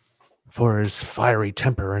for his fiery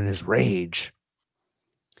temper and his rage.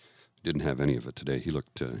 Didn't have any of it today. He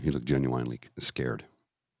looked genuinely scared.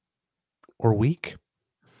 Or weak.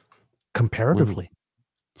 Comparatively.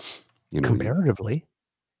 Comparatively.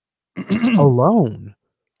 Alone.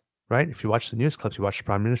 Right? If you watch the news clips, you watch the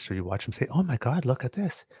Prime Minister, you watch him say, oh my God, look at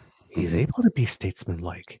this. He's able to be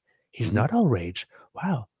statesman-like. He's not all rage.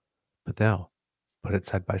 Wow. But now, put it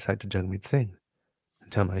side by side to Jagmeet Singh.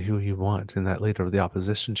 And tell me who you want in that leader of the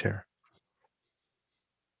opposition chair.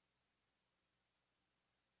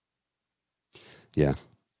 Yeah.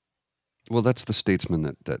 Well, that's the statesman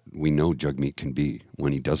that we know Jagmeet can be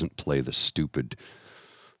when he doesn't play the stupid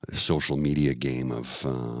social media game of,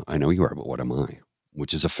 I know you are, but what am I?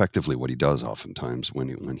 Which is effectively what he does oftentimes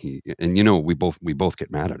when he and you know, we both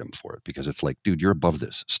get mad at him for it because it's like, dude, you're above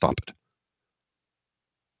this. Stop it.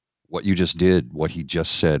 What you just did, what he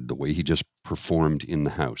just said, the way he just performed in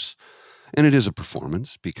the House. And it is a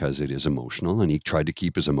performance because it is emotional and he tried to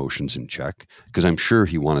keep his emotions in check because I'm sure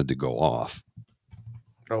he wanted to go off.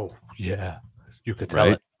 Oh, yeah. You could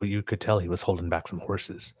tell it. You could tell he was holding back some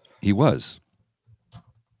horses. He was.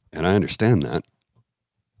 And I understand that.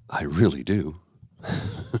 I really do.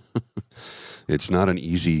 It's not an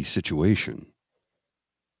easy situation.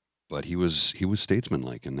 But he was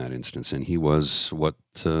statesmanlike in that instance, and he was what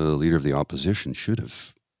the leader of the opposition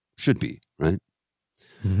should be, right?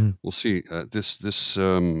 Mm-hmm. We'll see. This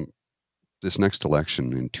next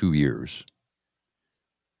election in 2 years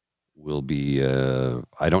will be.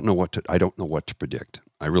 I don't know what to predict.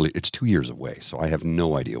 It's 2 years away, so I have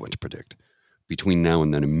no idea what to predict. Between now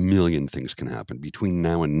and then, a million things can happen. Between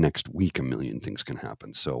now and next week, a million things can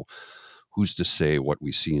happen. So, who's to say what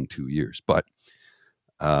we see in 2 years? But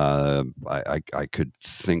I could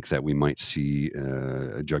think that we might see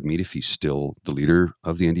Jagmeet, if he's still the leader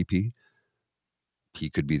of the NDP, he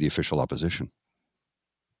could be the official opposition.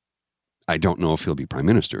 I don't know if he'll be prime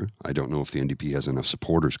minister. I don't know if the NDP has enough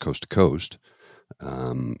supporters coast to coast.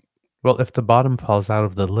 Well, if the bottom falls out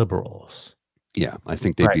of the Liberals. Yeah, I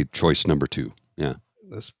think they'd be choice number 2. Yeah.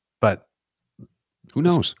 But who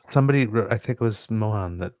knows? Somebody, I think it was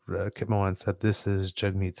Mohan, that Kip Mohan said, this is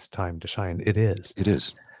Jagmeet's time to shine. It is. It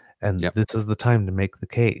is. And this is the time to make the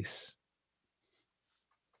case.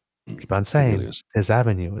 Keep on saying really his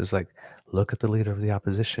avenue is like, look at the leader of the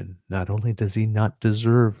opposition. Not only does he not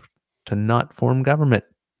deserve to not form government,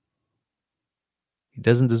 he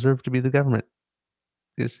doesn't deserve to be the government.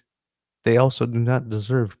 They also do not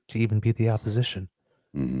deserve to even be the opposition.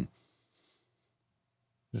 Mm-hmm.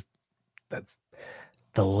 That's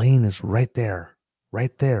the lane is right there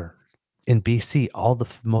in BC. All the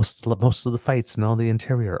most of the fights and all the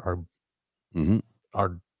interior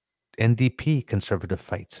are NDP conservative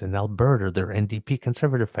fights in Alberta. There are NDP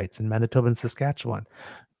conservative fights in Manitoba and Saskatchewan.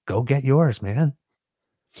 Go get yours, man.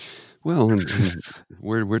 Well, and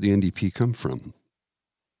where'd the NDP come from?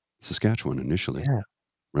 Saskatchewan initially, Yeah.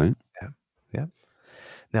 right? Yeah.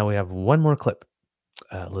 Now we have one more clip,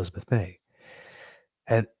 Elizabeth May.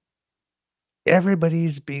 And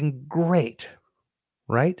everybody's being great,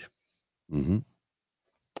 right? Mm-hmm.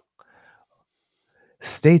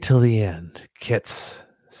 Stay till the end, Kits.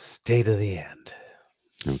 Stay to the end.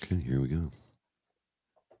 Okay, here we go.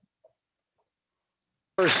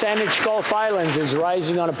 Saanich Gulf Islands is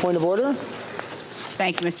rising on a point of order.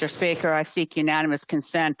 Thank you, Mr. Speaker. I seek unanimous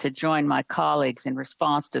consent to join my colleagues in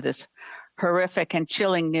response to this horrific and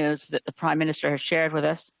chilling news that the Prime Minister has shared with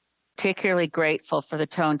us. Particularly grateful for the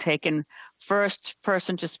tone taken. First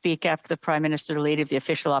person to speak after the Prime Minister, the leader of the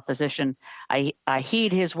official opposition. I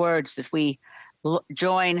heed his words that we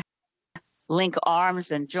join, link arms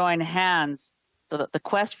and join hands so that the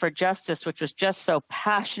quest for justice, which was just so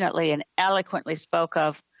passionately and eloquently spoke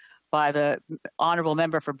of by the honourable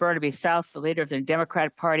member for Burnaby South, the leader of the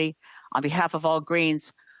Democratic Party, on behalf of all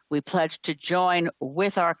Greens, we pledge to join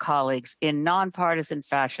with our colleagues in nonpartisan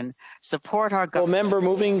fashion, support our government. Will member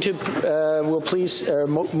moving to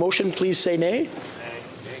motion please say nay?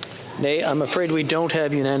 Nay. I'm afraid we don't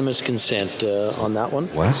have unanimous consent on that one.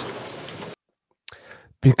 What?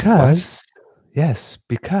 Because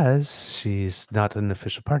she's not an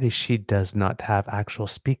official party, she does not have actual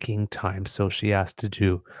speaking time. So she has to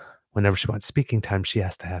do, whenever she wants speaking time, she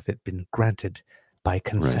has to have it been granted by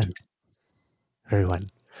consent. Right. Everyone.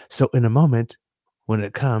 So in a moment, when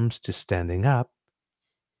it comes to standing up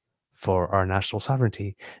for our national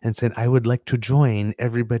sovereignty and saying, I would like to join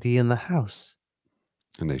everybody in the House.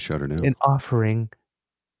 And they shut her down. In offering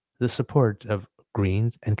the support of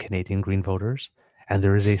Greens and Canadian Green voters. And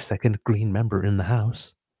there is a second Green member in the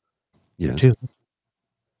House. Yes. Too.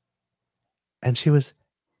 And she was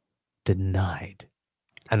denied.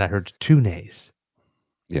 And I heard 2 nays.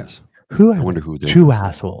 Yes. Who are I wonder who they 2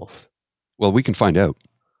 assholes? Well, we can find out.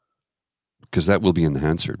 Because that will be in the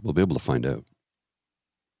Hansard. We'll be able to find out.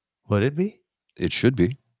 Would it be? It should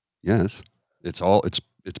be. Yes. It's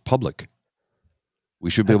public. We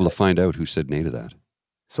should be able to find out who said nay to that.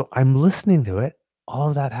 So I'm listening to it. All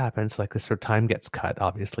of that happens. Like this, her time gets cut,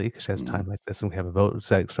 obviously, because she has time like this, and we have a vote.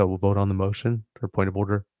 So we'll vote on the motion or point of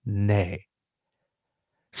order. Nay.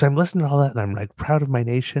 So I'm listening to all that, and I'm like proud of my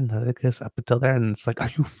nation. I guess up until there, and it's like,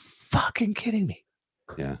 are you fucking kidding me?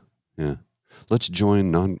 Yeah. Let's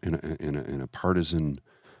join in a partisan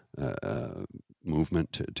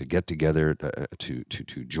movement to get together to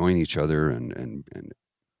join each other and.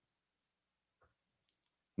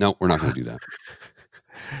 No, we're not going to do that.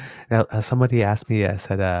 Now, somebody asked me, I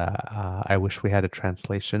said, I wish we had a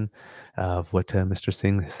translation of what Mr.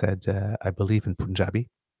 Singh said, I believe in Punjabi,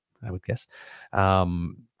 I would guess. I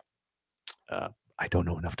don't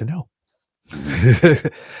know enough to know.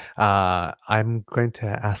 I'm going to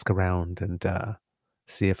ask around and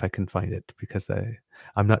see if I can find it, because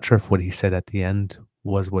I'm not sure if what he said at the end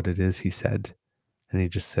was what it is he said, and he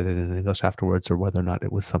just said it in English afterwards, or whether or not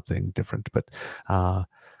it was something different. But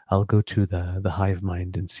I'll go to the hive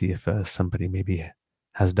mind and see if somebody maybe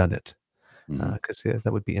has done it, because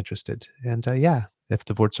that would be interested. And if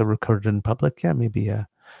the votes are recorded in public, maybe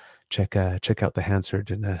check out the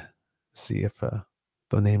Hansard and see if the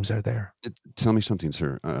names are there. Tell me something,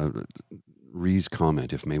 sir. Ree's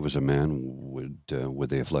comment: if May was a man, would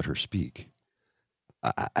they have let her speak?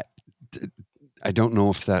 I don't know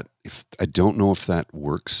if that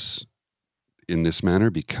works in this manner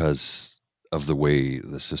because of the way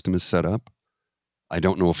the system is set up. I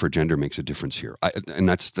don't know if her gender makes a difference here. I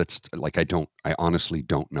honestly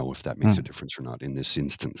don't know if that makes a difference or not in this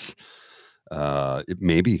instance. It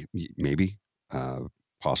maybe,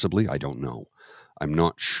 possibly. I don't know. I'm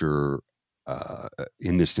not sure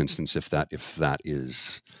in this instance if that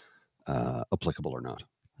is applicable or not.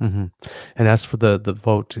 Mm-hmm. And as for the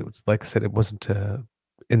vote, it was, like I said, it wasn't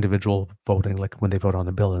individual voting like when they vote on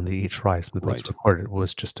a bill and they each rise and the votes recorded. It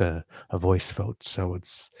was just a voice vote. So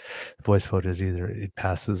the voice vote is either it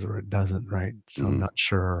passes or it doesn't, right? So I'm not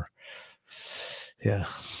sure. Yeah,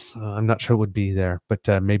 I'm not sure it would be there, but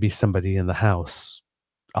maybe somebody in the House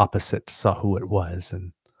opposite saw who it was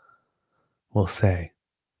and will say.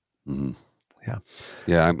 Mm-hmm.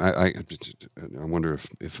 Yeah. I wonder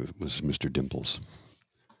if it was Mr. Dimples.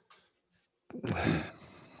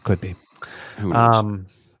 Could be. Who knows?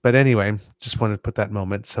 But anyway, just wanted to put that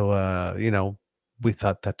moment. So we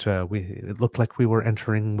thought that it looked like we were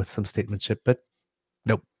entering with some statesmanship, but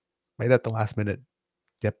nope. Right at the last minute.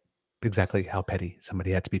 Yep. exactly how petty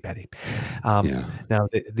somebody had to be petty. Yeah. Now,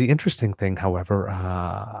 the interesting thing, however,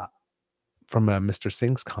 from Mr.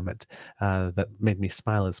 Singh's comment that made me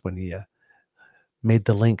smile is when he made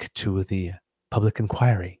the link to the public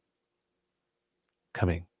inquiry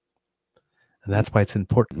coming. And that's why it's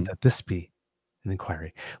important Mhm. that this be an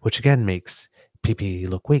inquiry, which again makes PP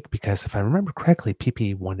look weak because if I remember correctly,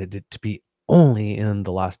 PP wanted it to be only in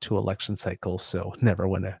the last 2 election cycles, so never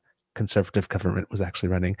when a conservative government was actually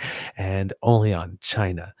running, and only on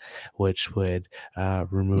China, which would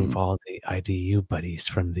remove Mhm. all the IDU buddies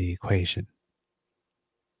from the equation.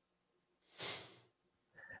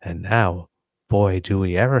 And now, boy, do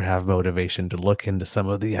we ever have motivation to look into some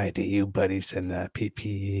of the IDU buddies, and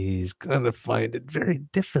PP is going to find it very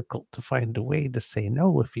difficult to find a way to say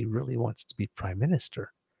no if he really wants to be prime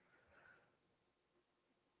minister.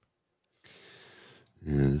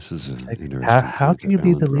 Yeah, this is It's an like, interesting how point can that you be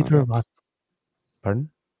Alan the brought leader up. of pardon?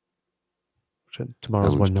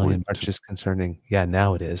 Tomorrow's Alan's 1 million point, marches concerning. Yeah,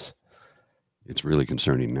 now it is. it's really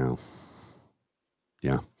concerning now.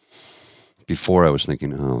 Yeah. Before I was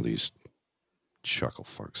thinking, oh, these chuckle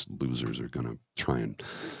fucks losers are going to try and,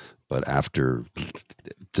 but after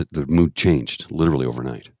the mood changed literally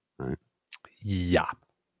overnight, right? Yeah.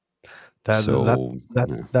 That that So, that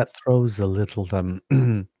yeah. that throws a little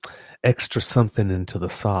extra something into the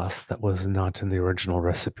sauce that was not in the original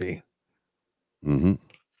recipe. Hmm.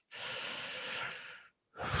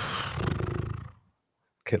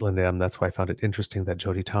 Caitlin, that's why I found it interesting that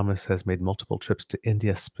Jody Thomas has made multiple trips to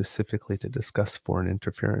India specifically to discuss foreign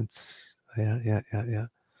interference. Yeah.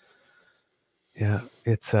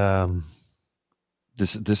 It's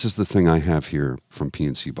This is the thing I have here from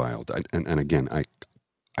PNC Bio, and again, I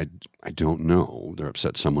I don't know. They're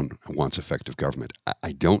upset someone wants effective government.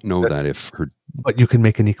 I don't know that's that if her but you can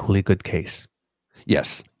make an equally good case.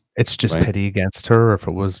 yes, It's just right, petty against her, or if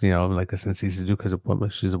it was, like a sense easy to do because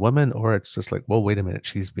she's a woman, or it's just like, well, wait a minute,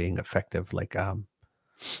 she's being effective. Like, yeah,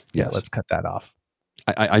 yes. let's cut that off.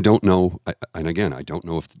 I don't know, and again, I don't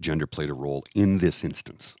know if gender played a role in this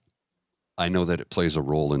instance. I know that it plays a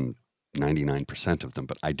role in 99% of them,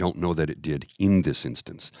 but I don't know that it did in this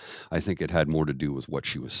instance. I think it had more to do with what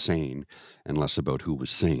she was saying and less about who was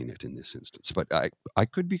saying it in this instance. But I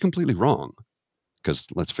could be completely wrong because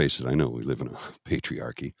let's face it, I know we live in a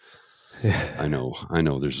patriarchy. I know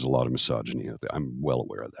there's a lot of misogyny out there. I'm well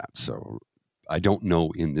aware of that. So I don't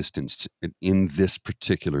know in this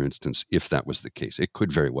particular instance, if that was the case. It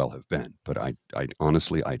could very well have been, but I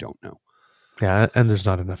honestly, I don't know. Yeah, and there's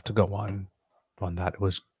not enough to go on that. It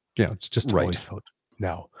was, it's just a Right. voice vote.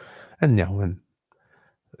 No, and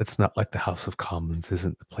it's not like the House of Commons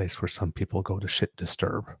isn't the place where some people go to shit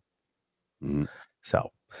disturb. Mhm.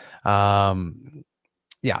 So,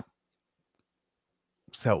 yeah.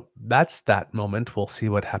 So that's that moment. We'll see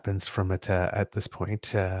what happens from it at this point,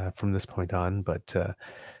 from this point on. But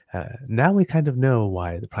now we kind of know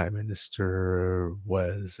why the prime minister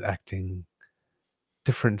was acting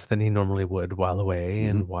different than he normally would while away, Mhm.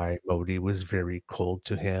 and why Modi was very cold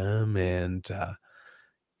to him. And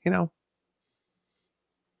you know,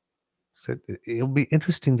 so it'll be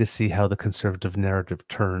interesting to see how the conservative narrative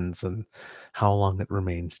turns and how long it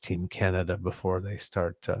remains Team Canada before they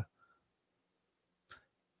start, you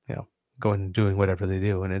know, going and doing whatever they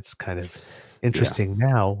do. And it's kind of Yeah. interesting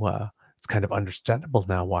now. It's kind of understandable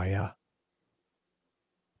now why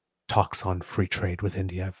talks on free trade with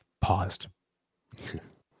India have paused,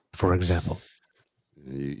 for example.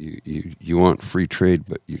 You want free trade,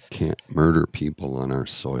 but you can't murder people on our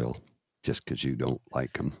soil just because you don't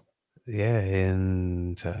like them. Yeah,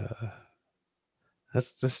 and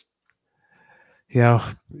that's just,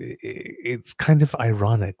 it's kind of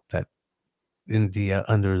ironic that India,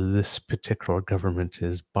 under this particular government,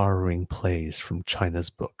 is borrowing plays from China's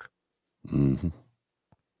book. Hmm.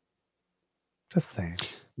 Just saying.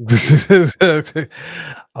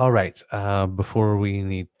 All right. Before we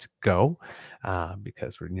need to go,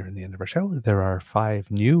 because we're nearing the end of our show, there are 5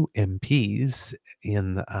 new MPs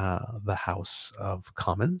in the House of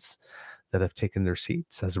Commons that have taken their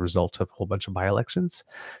seats as a result of a whole bunch of by-elections.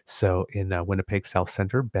 So in Winnipeg South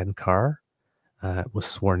Centre, Ben Carr was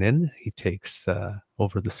sworn in. He takes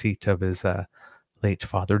over the seat of his late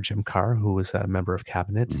father, Jim Carr, who was a member of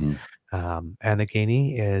cabinet. Hmm. Anna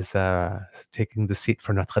Gainey is taking the seat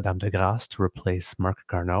for Notre Dame de Grâce to replace Marc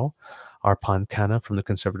Garneau. Arpan Khanna from the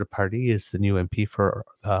Conservative Party is the new MP for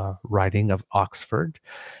riding of Oxford,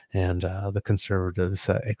 and the Conservatives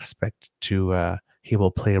expect he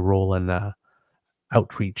will play a role in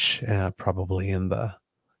outreach, probably in the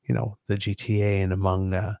GTA and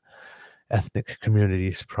among ethnic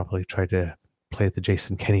communities. Probably try to play the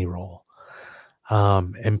Jason Kenney role.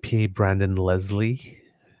 MP Brandon Leslie,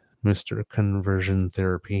 Mr. Conversion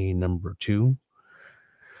Therapy number 2,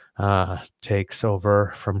 takes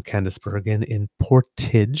over from Candice Bergen in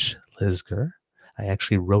Portage, Lisgar. I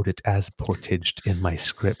actually wrote it as portaged in my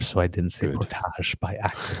script, so I didn't say Good. portage by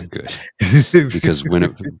accident. Good. Because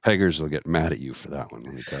peggers will get mad at you for that one,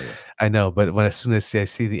 let me tell you. I know, but as soon as I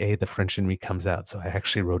see the A, the French in me comes out, so I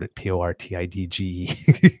actually wrote it Portidge.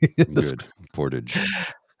 Good. Portage.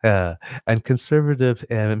 And Conservative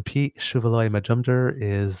MP Chevaloy Majumder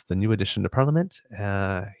is the new addition to Parliament.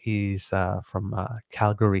 He's from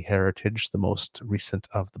Calgary Heritage, the most recent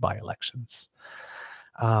of the by-elections.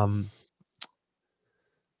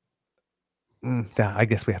 Yeah, I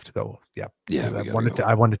guess we have to go. Yeah, because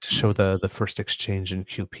I wanted to show the first exchange in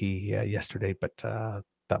QP yesterday, but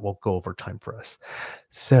that will go over time for us.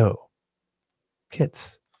 So,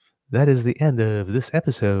 kids, that is the end of this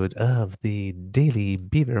episode of the Daily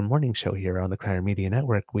Beaver Morning Show here on the Crier Media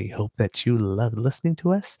Network. We hope that you loved listening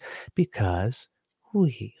to us because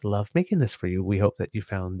we love making this for you. We hope that you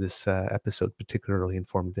found this episode particularly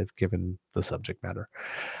informative given the subject matter.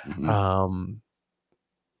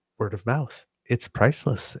 Word of mouth. It's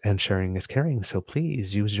priceless and sharing is caring. So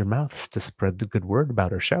please use your mouths to spread the good word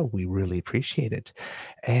about our show. We really appreciate it.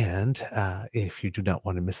 And if you do not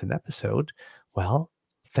want to miss an episode, well,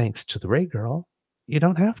 thanks to the Ray Girl, you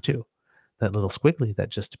don't have to. That little squiggly that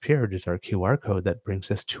just appeared is our QR code that brings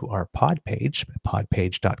us to our pod page,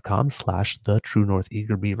 podpage.com/the True North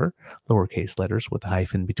Eager Beaver, lowercase letters with a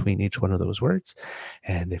hyphen between each one of those words.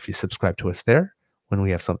 And if you subscribe to us there, when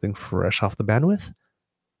we have something fresh off the bandwidth,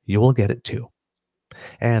 you will get it too.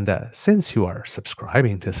 And since you are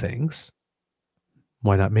subscribing to things,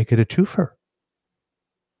 why not make it a twofer?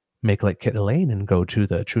 Make like Kit Elaine and go to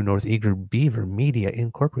the True North Eager Beaver Media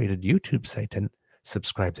Incorporated YouTube site and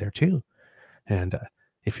subscribe there too. And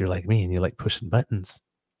if you're like me and you like pushing buttons,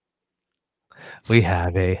 we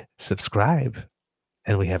have a subscribe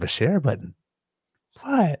and we have a share button.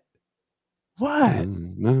 What? No.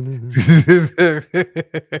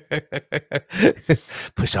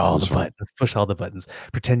 Push all the buttons. Push all the buttons.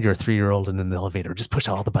 Pretend you're a 3-year-old in an elevator. Just push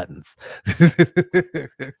all the buttons.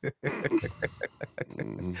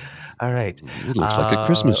 All right. It looks like a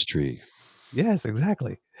Christmas tree. Yes,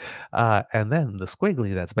 exactly. And then the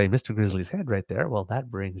squiggly that's by Mr. Grizzly's head right there, well,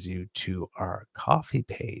 that brings you to our coffee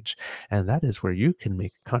page. And that is where you can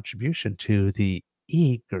make a contribution to the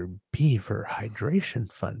Eager Beaver Hydration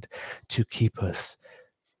Fund to keep us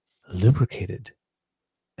lubricated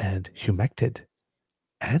and humected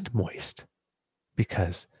and moist,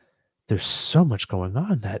 because there's so much going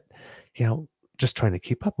on that, just trying to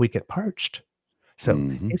keep up, we get parched. So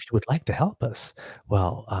if you would like to help us,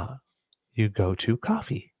 well, you go to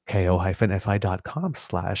coffee,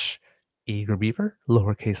 ko-fi.com/eagerbeaver,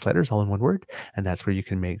 lowercase letters, all in one word. And that's where you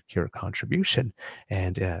can make your contribution.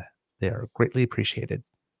 And they are greatly appreciated.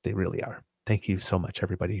 They really are. Thank you so much,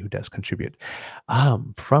 everybody who does contribute.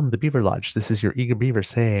 From the Beaver Lodge, this is your Eager Beaver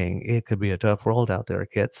saying, it could be a tough world out there,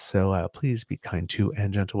 kids. So please be kind to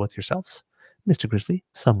and gentle with yourselves. Mr. Grizzly,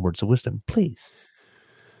 some words of wisdom, please.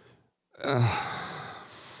 I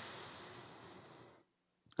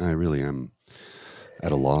really am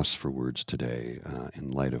at a loss for words today in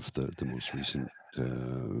light of the most recent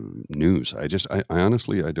news. I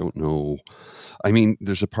honestly, I don't know. I mean,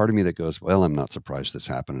 there's a part of me that goes, well, I'm not surprised this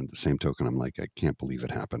happened. And at the same token, I'm like, I can't believe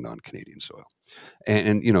it happened on Canadian soil.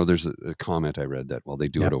 And there's a comment I read that, well, they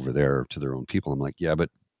do it over there to their own people. I'm like, yeah, but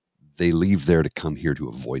they leave there to come here to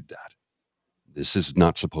avoid that. This is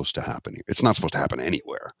not supposed to happen here. It's not supposed to happen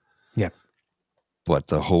anywhere. Yeah. But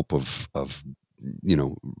the hope of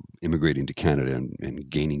immigrating to Canada and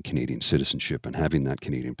gaining Canadian citizenship and having that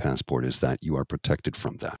Canadian passport is that you are protected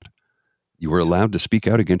from that. You are allowed to speak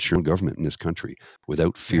out against your own government in this country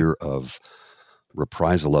without fear of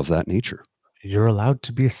reprisal of that nature. You're allowed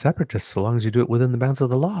to be a separatist so long as you do it within the bounds of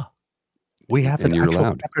the law. We have an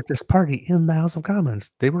actual separatist party in the House of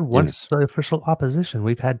Commons. They were once the official opposition.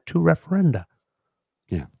 We've had 2 referenda.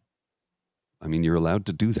 Yeah. I mean, you're allowed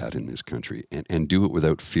to do that in this country and do it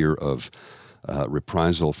without fear of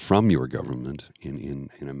reprisal from your government in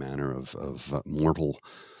a manner of mortal,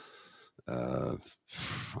 I'm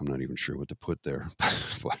not even sure what to put there,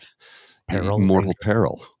 but mortal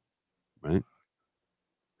peril, right?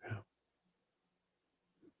 Yeah.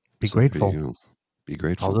 Be grateful. There you go. Be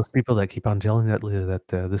grateful. All those people that keep on telling that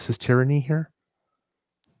this is tyranny here.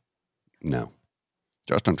 No.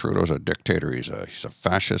 Justin Trudeau's a dictator. He's a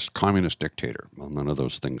fascist, communist dictator. Well, none of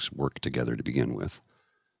those things work together to begin with.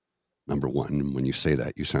 Number one, when you say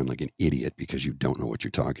that, you sound like an idiot because you don't know what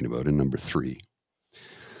you're talking about. And number 3,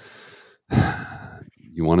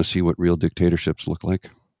 You want to see what real dictatorships look like?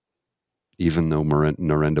 Even though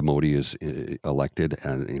Narendra Modi is elected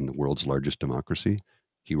in the world's largest democracy,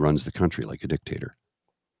 he runs the country like a dictator.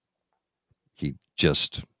 He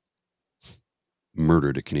just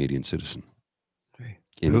murdered a Canadian citizen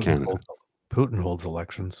in Canada. Putin holds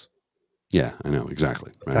elections. Yeah, I know,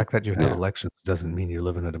 exactly. The fact that you have elections doesn't mean you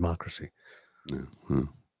live in a democracy. Yeah.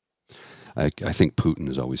 I think Putin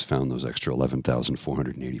has always found those extra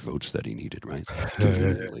 11,480 votes that he needed, right?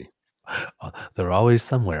 Conveniently. They're always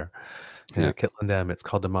somewhere. Yeah. Killing them. It's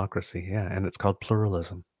called democracy. Yeah, and it's called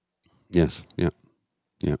pluralism. Yes. Yeah.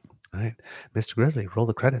 All right. Mr. Grizzly, roll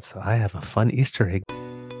the credits. I have a fun Easter egg.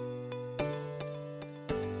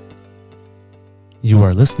 You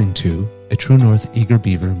are listening to a True North Eager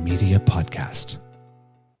Beaver media podcast.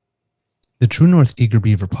 The True North Eager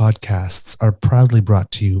Beaver podcasts are proudly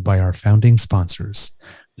brought to you by our founding sponsors,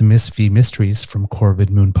 the Miss V Mysteries from Corvid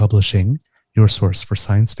Moon Publishing, your source for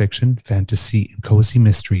science fiction, fantasy, and cozy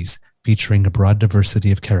mysteries featuring a broad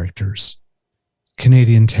diversity of characters.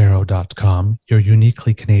 CanadianTarot.com, your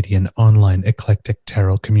uniquely Canadian online eclectic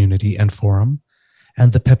tarot community and forum,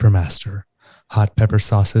 and The Peppermaster, hot pepper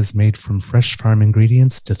sauces made from fresh farm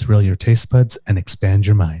ingredients to thrill your taste buds and expand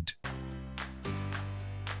your mind.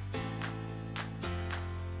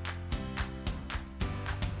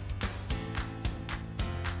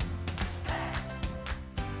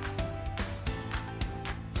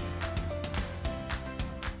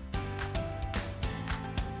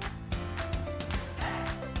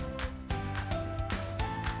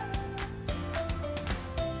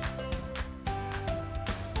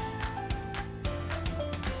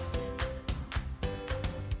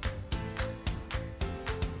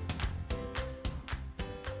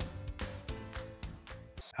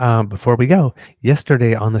 Before we go,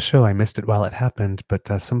 yesterday on the show, I missed it while it happened, but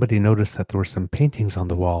somebody noticed that there were some paintings on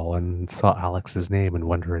the wall and saw Alex's name and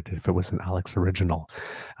wondered if it was an Alex original.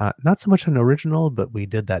 Not so much an original, but we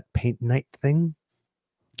did that paint night thing.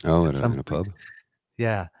 Oh, in a pub?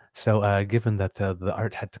 Yeah. So given that the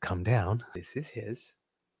art had to come down, this is his.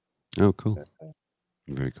 Oh, cool.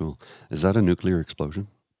 Very cool. Is that a nuclear explosion?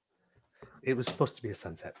 It was supposed to be a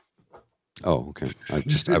sunset. Oh, okay. I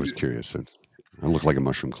was curious. I look like a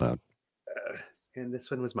mushroom cloud. And this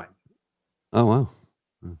one was mine. Oh, wow.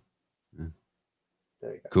 Yeah.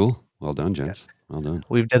 There you go. Cool. Well done, gents. Yeah. Well done.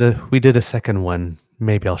 We did a second one.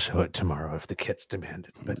 Maybe I'll show it tomorrow if the kids demand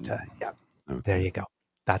it. But yeah, okay. There you go.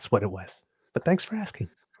 That's what it was. But thanks for asking.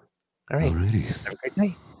 All right. Alrighty. Have a great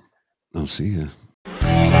night. I'll see you.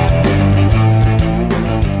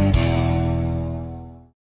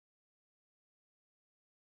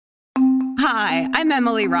 Hi, I'm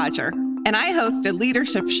Emily Roger, and I host a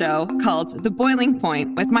leadership show called The Boiling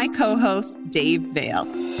Point with my co-host, Dave Vale.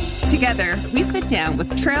 Together, we sit down with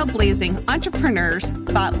trailblazing entrepreneurs,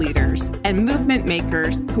 thought leaders, and movement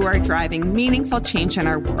makers who are driving meaningful change in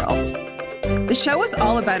our world. The show is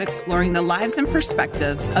all about exploring the lives and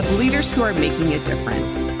perspectives of leaders who are making a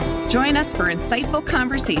difference. Join us for insightful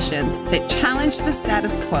conversations that challenge the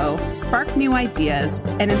status quo, spark new ideas,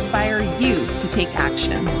 and inspire you to take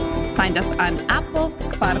action. Find us on Apple,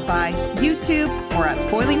 Spotify, YouTube, or at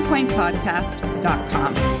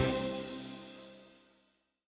boilingpointpodcast.com.